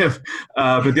early on him.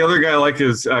 But the other guy I like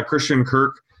is Christian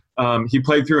Kirk. He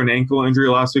played through an ankle injury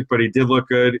last week, but he did look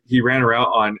good. He ran a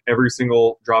route on every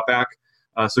single drop back.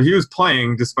 So he was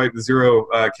playing despite the 0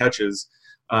 catches.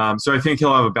 So I think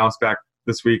he'll have a bounce back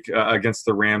this week against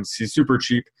the Rams. He's super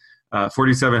cheap.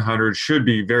 4,700 should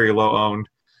be very low owned.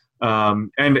 And,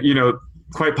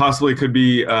 quite possibly could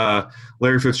be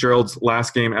Larry Fitzgerald's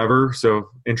last game ever. So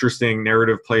interesting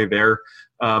narrative play there.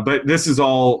 But this is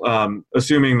all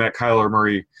assuming that Kyler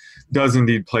Murray does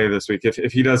indeed play this week.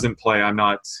 If he doesn't play, I'm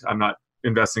not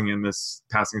investing in this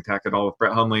passing attack at all with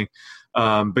Brett Hundley.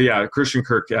 But yeah, Christian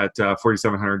Kirk at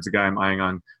 4,700 is a guy I'm eyeing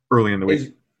on early in the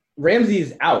week.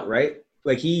 Ramsey's out, right?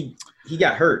 Like he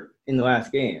got hurt in the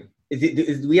last game.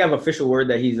 Do we have official word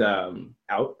that he's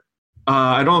out?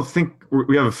 I don't think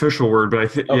we have official word,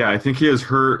 but I think he is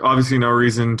hurt. Obviously, no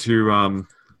reason to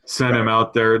send him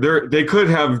out there. They could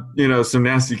have some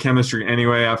nasty chemistry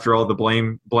anyway after all the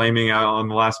blaming out on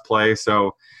the last play.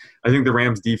 So I think the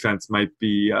Rams defense might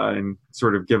be in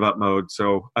sort of give up mode.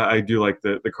 So I do like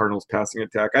the Cardinals passing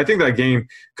attack. I think that game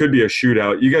could be a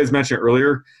shootout. You guys mentioned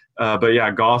earlier, but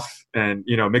yeah, Goff and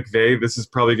McVay. This is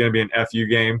probably going to be an FU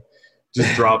game.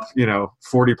 Just drop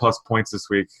 40 plus points this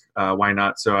week. Why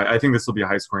not? So I think this will be a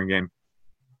high scoring game.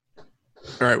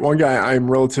 All right, one guy I'm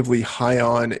relatively high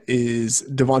on is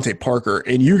Devontae Parker,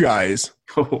 and you guys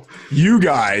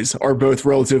are both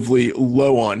relatively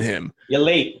low on him. You're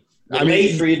late. You're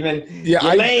late, Friedman. Yeah,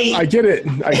 I get it.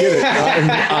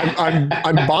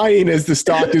 I'm buying as the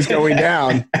stock is going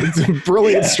down. It's a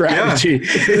brilliant strategy.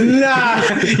 Nah,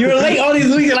 you were late all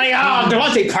these weeks. You're like, oh,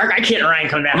 Devontae Parker, I can't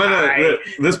rank him that high.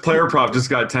 This player prop just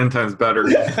got 10 times better.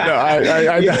 No,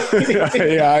 I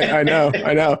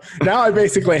know. Now I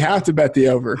basically have to bet the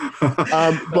over.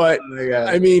 But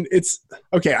I mean, it's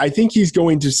okay. I think he's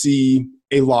going to see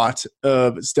a lot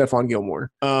of Stephon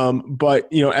Gilmore. But,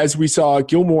 as we saw,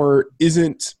 Gilmore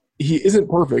isn't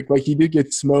perfect. Like, he did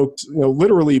get smoked,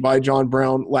 literally by John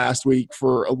Brown last week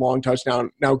for a long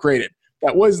touchdown. Now, granted,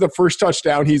 that was the first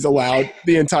touchdown he's allowed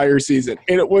the entire season,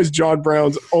 and it was John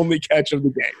Brown's only catch of the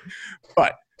game.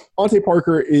 But Devontae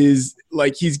Parker is,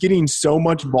 like, he's getting so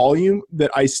much volume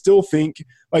that I still think,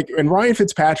 like, and Ryan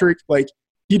Fitzpatrick, like,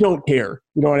 he don't care.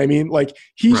 You know what I mean? Like,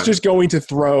 he's just going to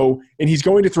throw, and he's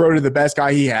going to throw to the best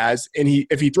guy he has. And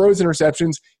if he throws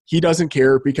interceptions, he doesn't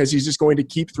care because he's just going to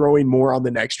keep throwing more on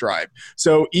the next drive.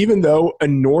 So even though a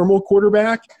normal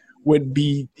quarterback would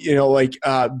be,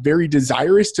 very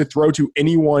desirous to throw to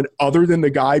anyone other than the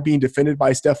guy being defended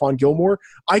by Stephon Gilmore,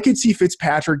 I could see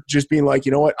Fitzpatrick just being like,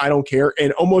 you know what, I don't care.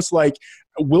 And almost like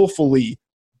willfully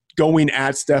going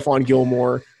at Stephon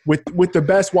Gilmore with the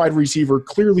best wide receiver,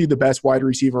 clearly the best wide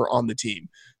receiver on the team.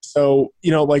 So,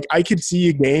 I could see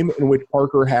a game in which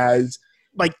Parker has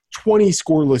like 20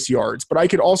 scoreless yards, but I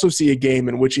could also see a game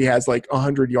in which he has like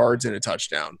 100 yards and a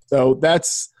touchdown. So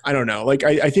I don't know. Like,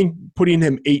 I think putting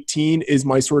him 18 is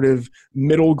my sort of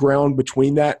middle ground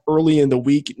between that early in the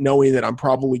week, knowing that I'm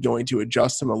probably going to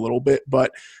adjust him a little bit,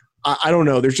 but I don't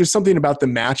know. There's just something about the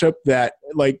matchup that,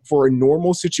 like, for a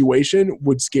normal situation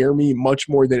would scare me much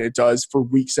more than it does for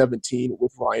Week 17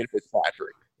 with Ryan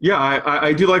Fitzpatrick. Yeah,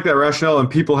 I do like that rationale, and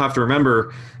people have to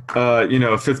remember,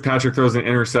 if Fitzpatrick throws an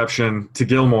interception to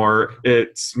Gilmore,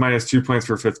 it's -2 points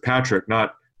for Fitzpatrick,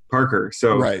 not Parker.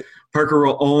 So Parker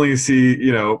will only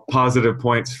see, positive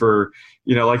points for,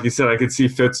 like you said, I could see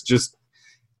Fitz just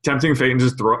tempting fate and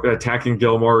just attacking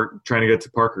Gilmore, trying to get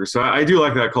to Parker. So I do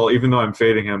like that call, even though I'm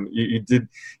fading him. You did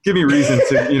give me reason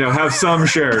to, have some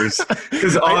shares.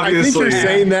 Because obviously, I think you're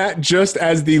saying that just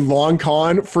as the long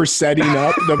con for setting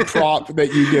up the prop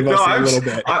that you give us a little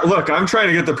bit. Look, I'm trying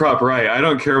to get the prop right. I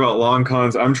don't care about long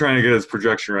cons. I'm trying to get his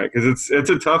projection right because it's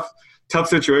a tough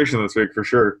situation this week for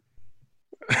sure.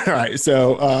 All right.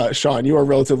 So, Sean, you are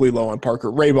relatively low on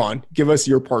Parker. Raybon, give us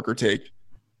your Parker take.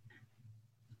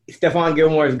 Stephon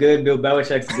Gilmore is good. Bill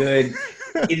Belichick's good.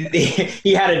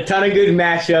 He had a ton of good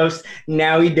matchups.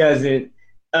 Now he doesn't.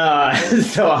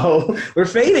 So we're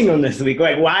fading him this week.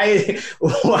 Like, why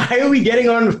are we getting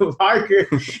on Parker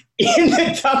in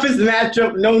the toughest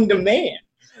matchup known to man?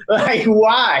 Like,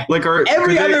 why? Like,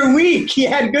 every other week he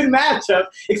had good matchups,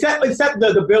 except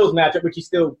the Bills matchup, which he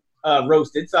still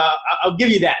roasted. So I'll give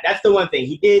you that. That's the one thing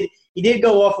he did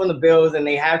go off on the Bills, and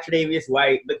they have Tre'Davious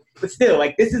White, but still,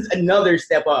 like, this is another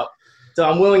step up. So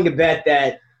I'm willing to bet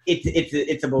that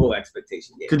it's a below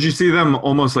expectation game. Could you see them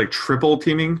almost like triple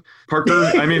teaming Parker?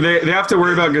 I mean, they have to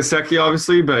worry about Gesicki,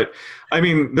 obviously, but I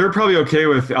mean, they're probably okay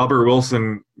with Albert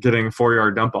Wilson getting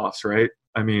 4-yard dump offs, right?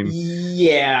 I mean,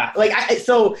 yeah. Like, I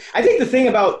think the thing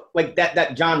about like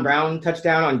that John Brown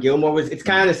touchdown on Gilmore was it's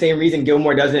kind of the same reason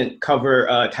Gilmore doesn't cover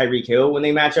Tyreek Hill when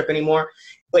they match up anymore.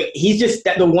 Like, he's just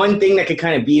the one thing that could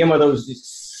kind of beat him are those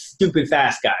stupid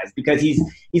fast guys because he's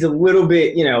a little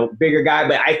bit, bigger guy.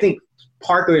 But I think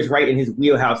Parker is right in his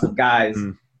wheelhouse of guys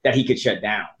that he could shut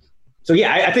down. So,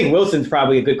 yeah, I think Wilson's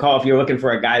probably a good call if you're looking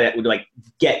for a guy that would, like,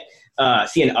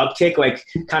 see an uptick, like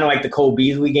kind of like the Cole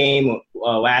Beasley game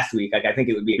last week. Like, I think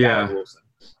it would be a guy like Wilson.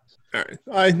 All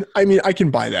right. I mean, I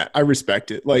can buy that. I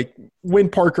respect it. Like, when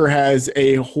Parker has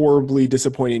a horribly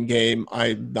disappointing game,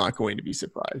 I'm not going to be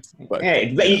surprised. But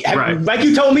hey, like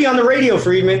you told me on the radio,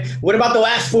 Friedman, what about the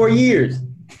last 4 years?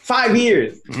 5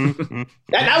 years?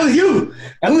 That was you.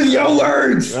 That was your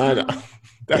words. I know.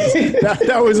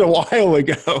 That was a while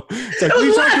ago. It's like,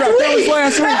 we talked about that was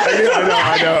last week.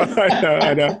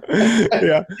 I know.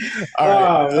 Yeah.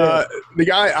 All right. The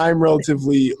guy I'm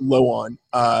relatively low on.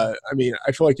 I mean,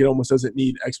 I feel like it almost doesn't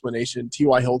need explanation.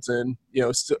 T.Y. Hilton,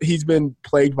 he's been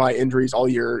plagued by injuries all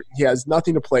year. He has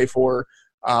nothing to play for.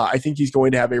 I think he's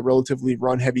going to have a relatively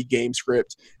run-heavy game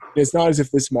script. It's not as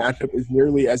if this matchup is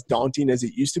nearly as daunting as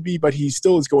it used to be, but he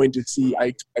still is going to see, I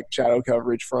expect, shadow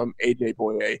coverage from A.J.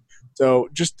 Bouye. So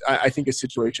just I think a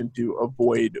situation to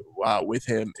avoid with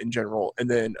him in general. And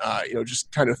then,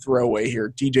 just kind of throw away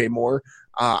here, DJ Moore.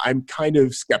 I'm kind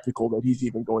of skeptical that he's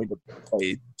even going to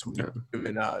play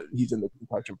given he's in the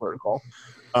concussion protocol.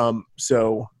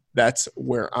 So that's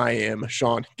where I am.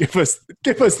 Sean, give us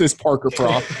this Parker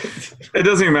prop. It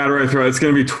doesn't even matter where I throw it. It's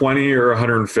going to be 20 or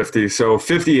 150. So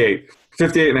 58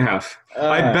 and a half.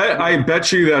 I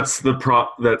bet you that's the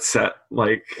prop that's set.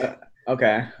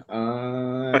 Okay.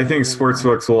 I think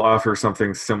sportsbooks will offer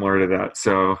something similar to that.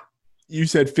 So you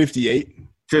said 58?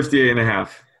 58 and a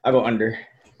half. I'll go under.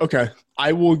 Okay.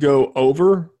 I will go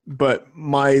over, but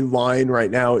my line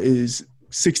right now is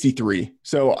 63.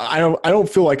 So I don't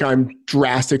feel like I'm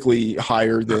drastically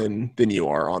higher than you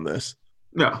are on this.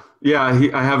 No. Yeah,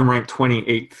 I have him ranked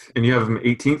 28th, and you have him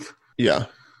 18th? Yeah.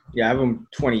 Yeah, I have him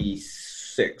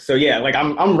 26. So yeah,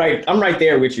 I'm right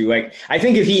there with you. I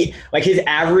think if he his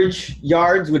average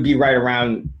yards would be right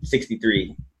around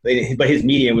 63, but his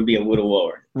median would be a little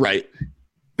lower. Right.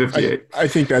 58. I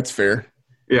think that's fair.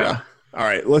 Yeah. All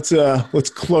right, let's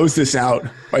close this out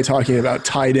by talking about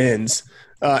tight ends.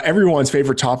 Everyone's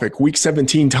favorite topic, Week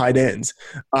 17 tight ends.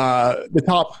 The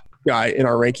top guy in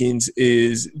our rankings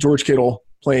is George Kittle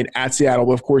playing at Seattle.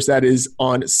 But of course, that is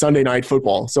on Sunday Night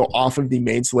Football, so off of the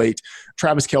main slate.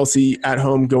 Travis Kelce at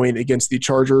home going against the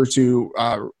Chargers, who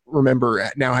remember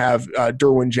now have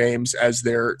Derwin James as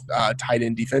their tight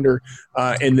end defender.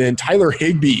 And then Tyler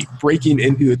Higbee breaking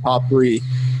into the top three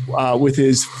with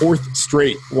his fourth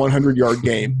straight 100-yard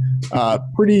game.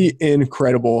 Pretty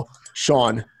incredible.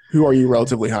 Sean, who are you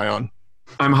relatively high on?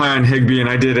 I'm high on Higbee, and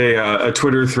I did a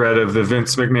Twitter thread of the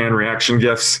Vince McMahon reaction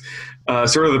gifs.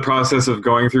 Sort of the process of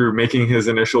going through making his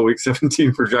initial Week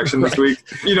 17 projection this week.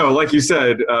 Like you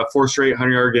said, 4 straight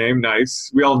 100-yard game,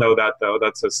 nice. We all know that, though.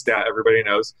 That's a stat everybody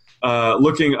knows.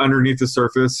 Looking underneath the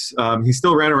surface, he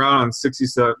still ran around on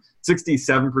 67%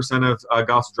 of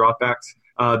Goff's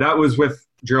dropbacks. That was with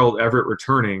Gerald Everett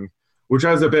returning, which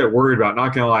I was a bit worried about.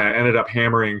 Not going to lie, I ended up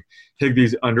hammering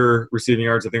Higbee's under receiving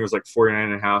yards. I think it was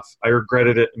 49.5. I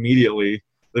regretted it immediately.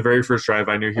 The very first drive,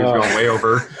 I knew he was going way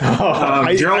over.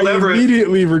 Gerald Everett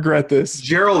immediately regret this.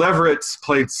 Gerald Everett's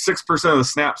played 6% of the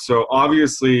snaps, so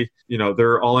obviously,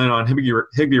 they're all in on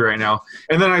Higbee right now.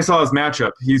 And then I saw his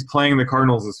matchup. He's playing the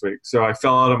Cardinals this week, so I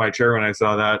fell out of my chair when I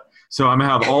saw that. So I'm going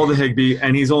to have all the Higbee,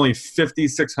 and he's only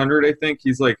 5,600, I think.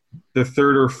 He's the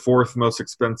third or fourth most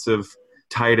expensive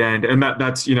tight end, and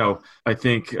that's I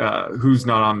think who's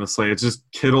not on the slate. It's just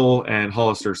Kittle and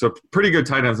Hollister, so pretty good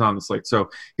tight ends on the slate. So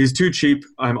he's too cheap.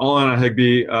 I'm all in on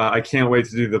Higbee. I can't wait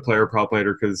to do the player prop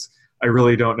later because I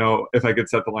really don't know if I could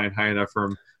set the line high enough for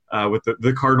him with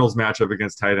the Cardinals matchup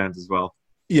against tight ends as well.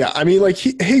 Yeah, I mean,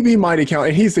 Higbee might account,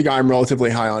 and he's the guy I'm relatively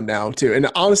high on now too. And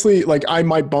honestly, I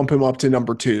might bump him up to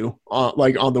number 2,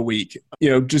 on the week.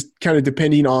 Just kind of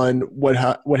depending on what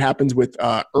happens with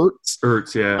Ertz.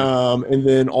 Ertz, yeah. And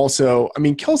then also, I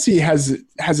mean, Kelce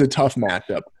has a tough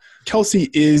matchup. Kelce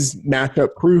is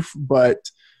matchup proof, but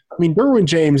I mean, Derwin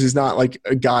James is not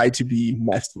a guy to be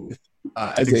messed with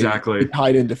as a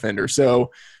tight end defender.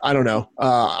 So I don't know.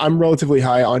 I'm relatively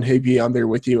high on Higbee. I'm there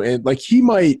with you, and he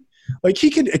might. He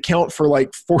could account for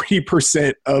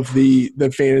 40% of the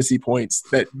fantasy points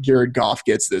that Jared Goff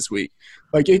gets this week.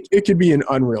 It could be an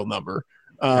unreal number.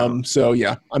 So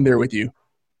yeah, I'm there with you.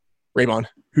 Raymond,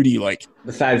 who do you like?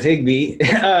 Besides Higbee,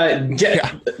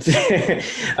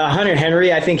 Hunter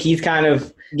Henry, I think he's kind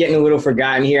of getting a little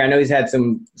forgotten here. I know he's had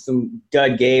some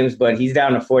dud games, but he's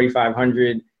down to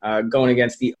 4,500 going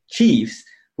against the Chiefs,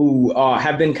 who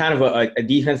have been kind of a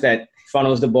defense that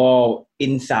funnels the ball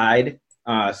inside.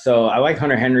 So I like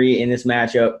Hunter Henry in this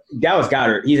matchup. Dallas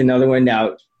Goedert, he's another one.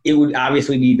 Now, it would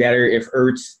obviously be better if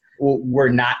Ertz were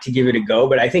not to give it a go,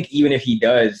 but I think even if he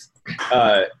does,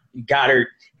 Goddard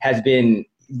has been,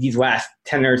 these last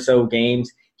 10 or so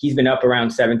games, he's been up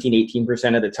around 17,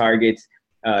 18% of the targets.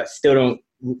 Still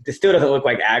doesn't look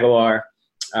like Aguilar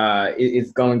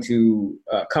is going to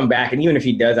come back. And even if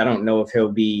he does, I don't know if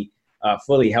he'll be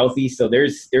fully healthy. So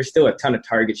there's still a ton of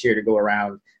targets here to go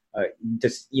around.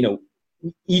 Just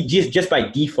by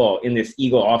default in this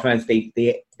Eagle offense,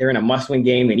 they're in a must-win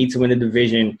game. They need to win the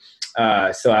division.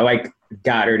 So I like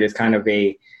Goddard as kind of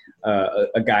a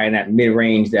guy in that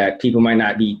mid-range that people might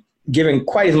not be giving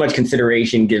quite as much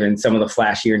consideration given some of the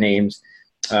flashier names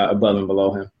above and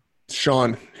below him.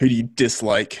 Sean, who do you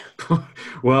dislike?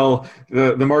 Well,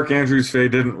 the Mark Andrews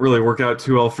fade didn't really work out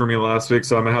too well for me last week,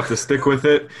 so I'm going to have to stick with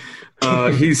it.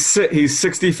 He's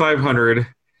 6,500,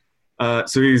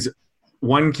 so he's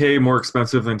 $1K more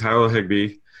expensive than Tyler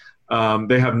Higbee.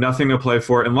 They have nothing to play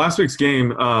for. In last week's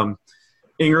game,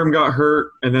 Ingram got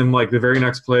hurt, and then the very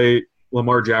next play,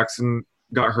 Lamar Jackson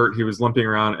got hurt, he was limping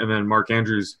around, and then Mark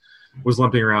Andrews was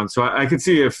limping around. So I could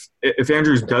see if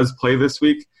Andrews does play this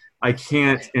week, I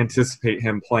can't anticipate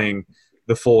him playing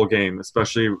the full game,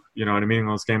 especially, in a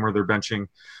meaningless game where they're benching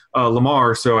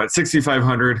Lamar. So at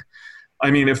 6,500, I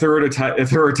mean, if there were a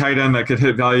tight end that could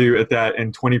hit value at that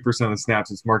in 20% of the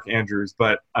snaps, it's Mark Andrews.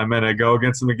 But I'm going to go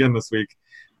against him again this week.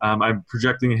 I'm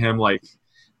projecting him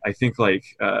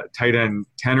tight end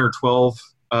 10 or 12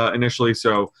 initially.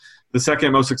 So the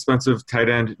second most expensive tight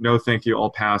end, no thank you, I'll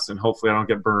pass. And hopefully I don't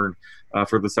get burned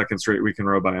for the second straight week in a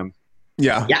row by him.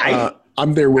 Yeah,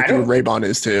 I'm there with you. Raybon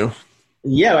is too.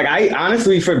 Yeah, I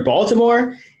honestly, for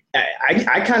Baltimore,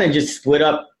 I kind of just split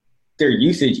up their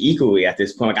usage equally at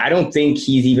this point. I don't think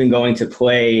he's even going to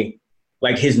play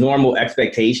his normal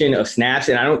expectation of snaps,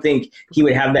 and I don't think he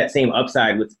would have that same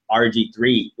upside with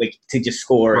RG3, to just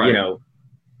score, right.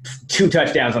 2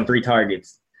 touchdowns on 3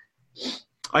 targets.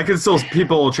 I can still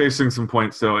people chasing some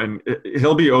points though, and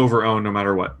he'll be over-owned no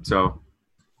matter what. So,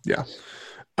 yeah.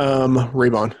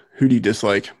 Raybon, who do you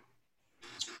dislike?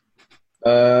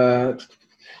 So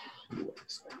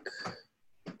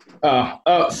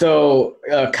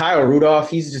Kyle Rudolph,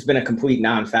 he's just been a complete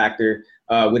non-factor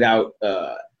without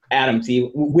Adam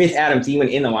Thielen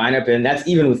in the lineup, and that's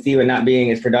even with Thielen not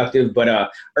being as productive. But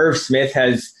Irv Smith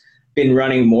has been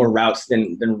running more routes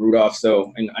than Rudolph.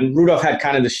 So and Rudolph had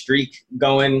kind of the streak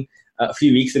going a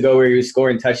few weeks ago where he was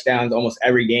scoring touchdowns almost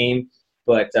every game.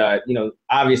 But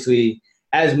obviously,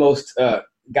 as most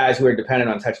guys who are dependent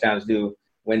on touchdowns do,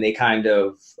 when they kind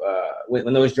of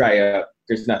when those dry up,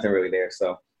 there's nothing really there.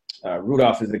 So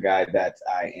Rudolph is the guy that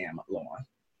I am low on.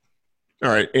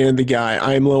 All right, and the guy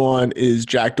I am low on is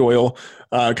Jack Doyle.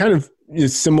 Kind of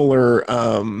similar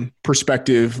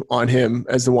perspective on him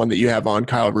as the one that you have on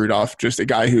Kyle Rudolph. Just a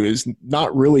guy who is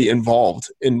not really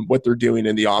involved in what they're doing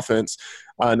in the offense,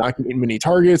 not getting many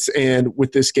targets. And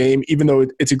with this game, even though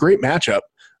it's a great matchup,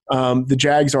 the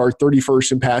Jags are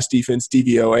 31st in pass defense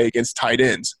DVOA against tight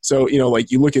ends. So,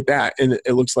 you look at that and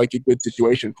it looks like a good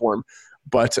situation for him.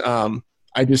 But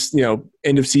I just,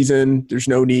 end of season, there's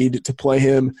no need to play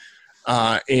him.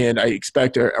 And I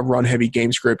expect a run-heavy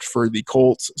game script for the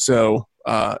Colts. So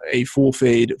a full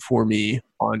fade for me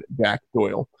on Jack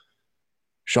Doyle.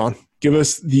 Sean, give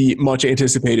us the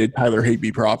much-anticipated Tyler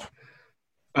Higbee prop.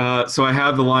 So I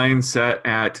have the line set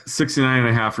at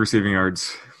 69.5 receiving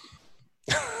yards.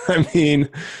 I mean,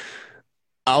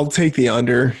 I'll take the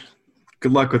under.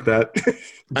 Good luck with that.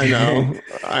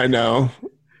 I know.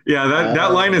 Yeah,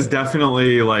 that line is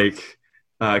definitely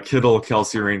Kittle,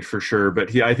 Kelsey range for sure,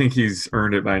 but I think he's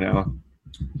earned it by now.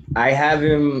 I have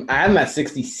him at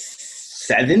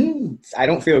 67. I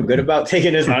don't feel good about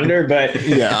taking his under, but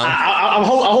yeah, I'll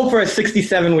hope for a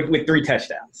 67 with 3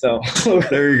 touchdowns. So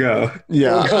there you go.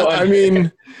 Yeah, I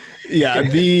mean, yeah,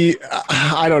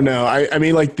 I don't know. I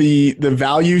mean, the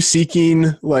value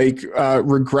seeking,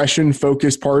 regression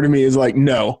focused part of me is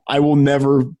no, I will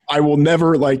never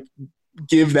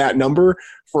give that number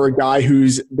for a guy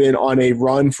who's been on a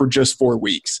run for just 4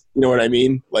 weeks. You know what I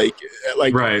mean? Right.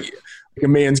 A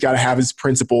man's got to have his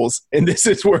principles, and this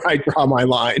is where I draw my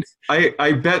line.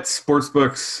 I bet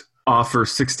sportsbooks offer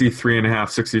 63.5,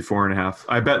 64.5.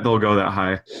 I bet they'll go that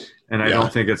high, and I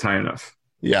don't think it's high enough.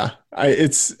 Yeah,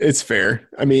 it's fair.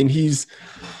 I mean, he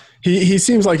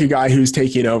seems like a guy who's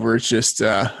taking over. It's just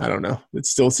I don't know. It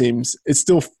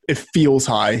feels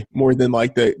high more than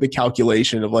the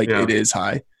calculation of it is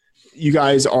high. You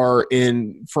guys are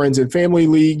in friends and family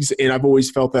leagues, and I've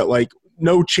always felt that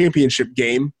no championship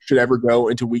game should ever go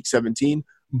into week 17,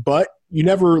 but you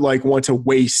never want to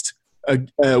waste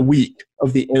a week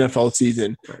of the NFL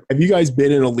season. Have you guys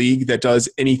been in a league that does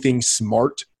anything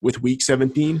smart with week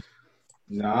 17?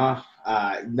 Nah,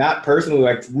 not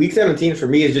personally. Week 17 for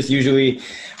me is just usually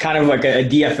kind of a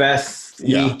DFS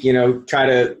week, try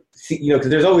to see, because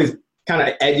there's always kind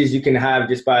of edges you can have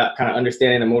just by kind of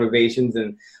understanding the motivations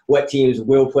and what teams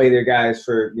will play their guys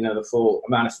for, the full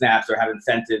amount of snaps or have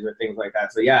incentives or things like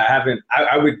that. So, yeah,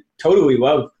 I would totally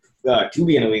love to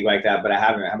be in a league like that, but I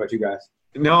haven't. How about you guys?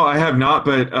 No, I have not,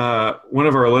 but one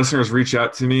of our listeners reached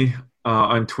out to me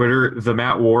on Twitter, the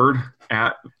Matt Ward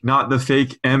at not the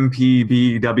fake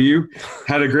MPBW,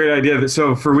 had a great idea.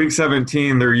 So for week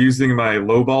 17, they're using my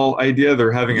lowball idea.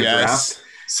 They're having a draft.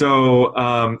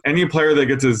 So any player that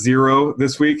gets a 0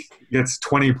 this week gets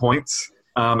 20 points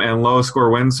and lowest score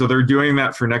wins. So they're doing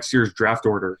that for next year's draft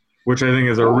order, which I think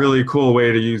is a really cool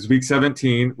way to use week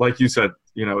 17. Like you said,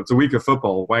 it's a week of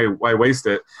football. Why waste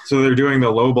it? So they're doing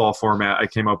the low ball format I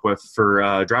came up with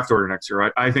for draft order next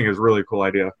year. I think is a really cool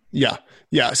idea.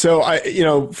 Yeah. So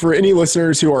for any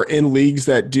listeners who are in leagues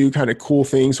that do kind of cool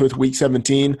things with week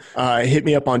 17, hit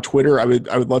me up on Twitter. I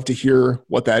would love to hear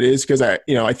what that is, because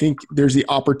I think there's the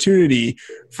opportunity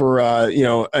for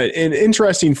an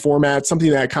interesting format,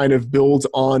 something that kind of builds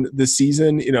on the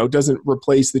season. Doesn't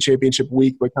replace the championship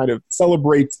week, but kind of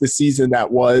celebrates the season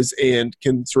that was and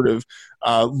can sort of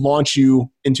launch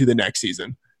you into the next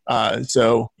season.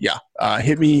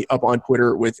 Hit me up on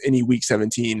Twitter with any week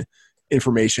 17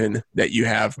 information that you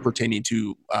have pertaining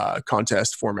to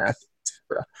contest format.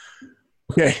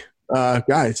 Okay,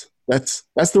 guys, that's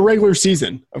the regular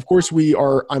season. Of course, we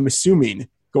are, I'm assuming,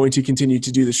 going to continue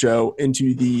to do the show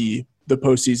into the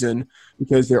postseason,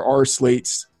 because there are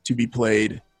slates to be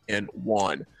played and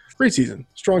won. Great season,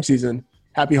 strong season.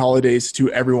 Happy holidays to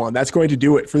everyone. That's going to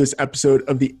do it for this episode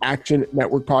of the Action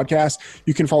Network podcast.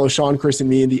 You can follow Sean, Chris, and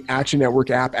me in the Action Network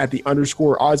app at the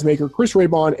 _oddsmaker, Chris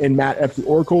Raybon, and Matt F. the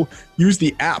Oracle. Use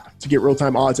the app to get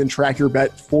real-time odds and track your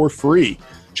bet for free.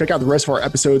 Check out the rest of our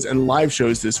episodes and live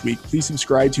shows this week. Please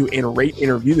subscribe to and rate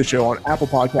and review the show on Apple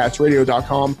Podcasts,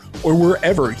 Radio.com, or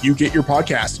wherever you get your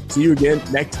podcasts. See you again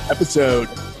next episode.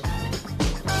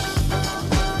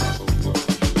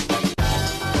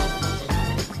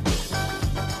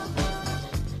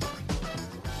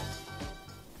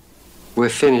 We're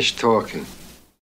finished talking.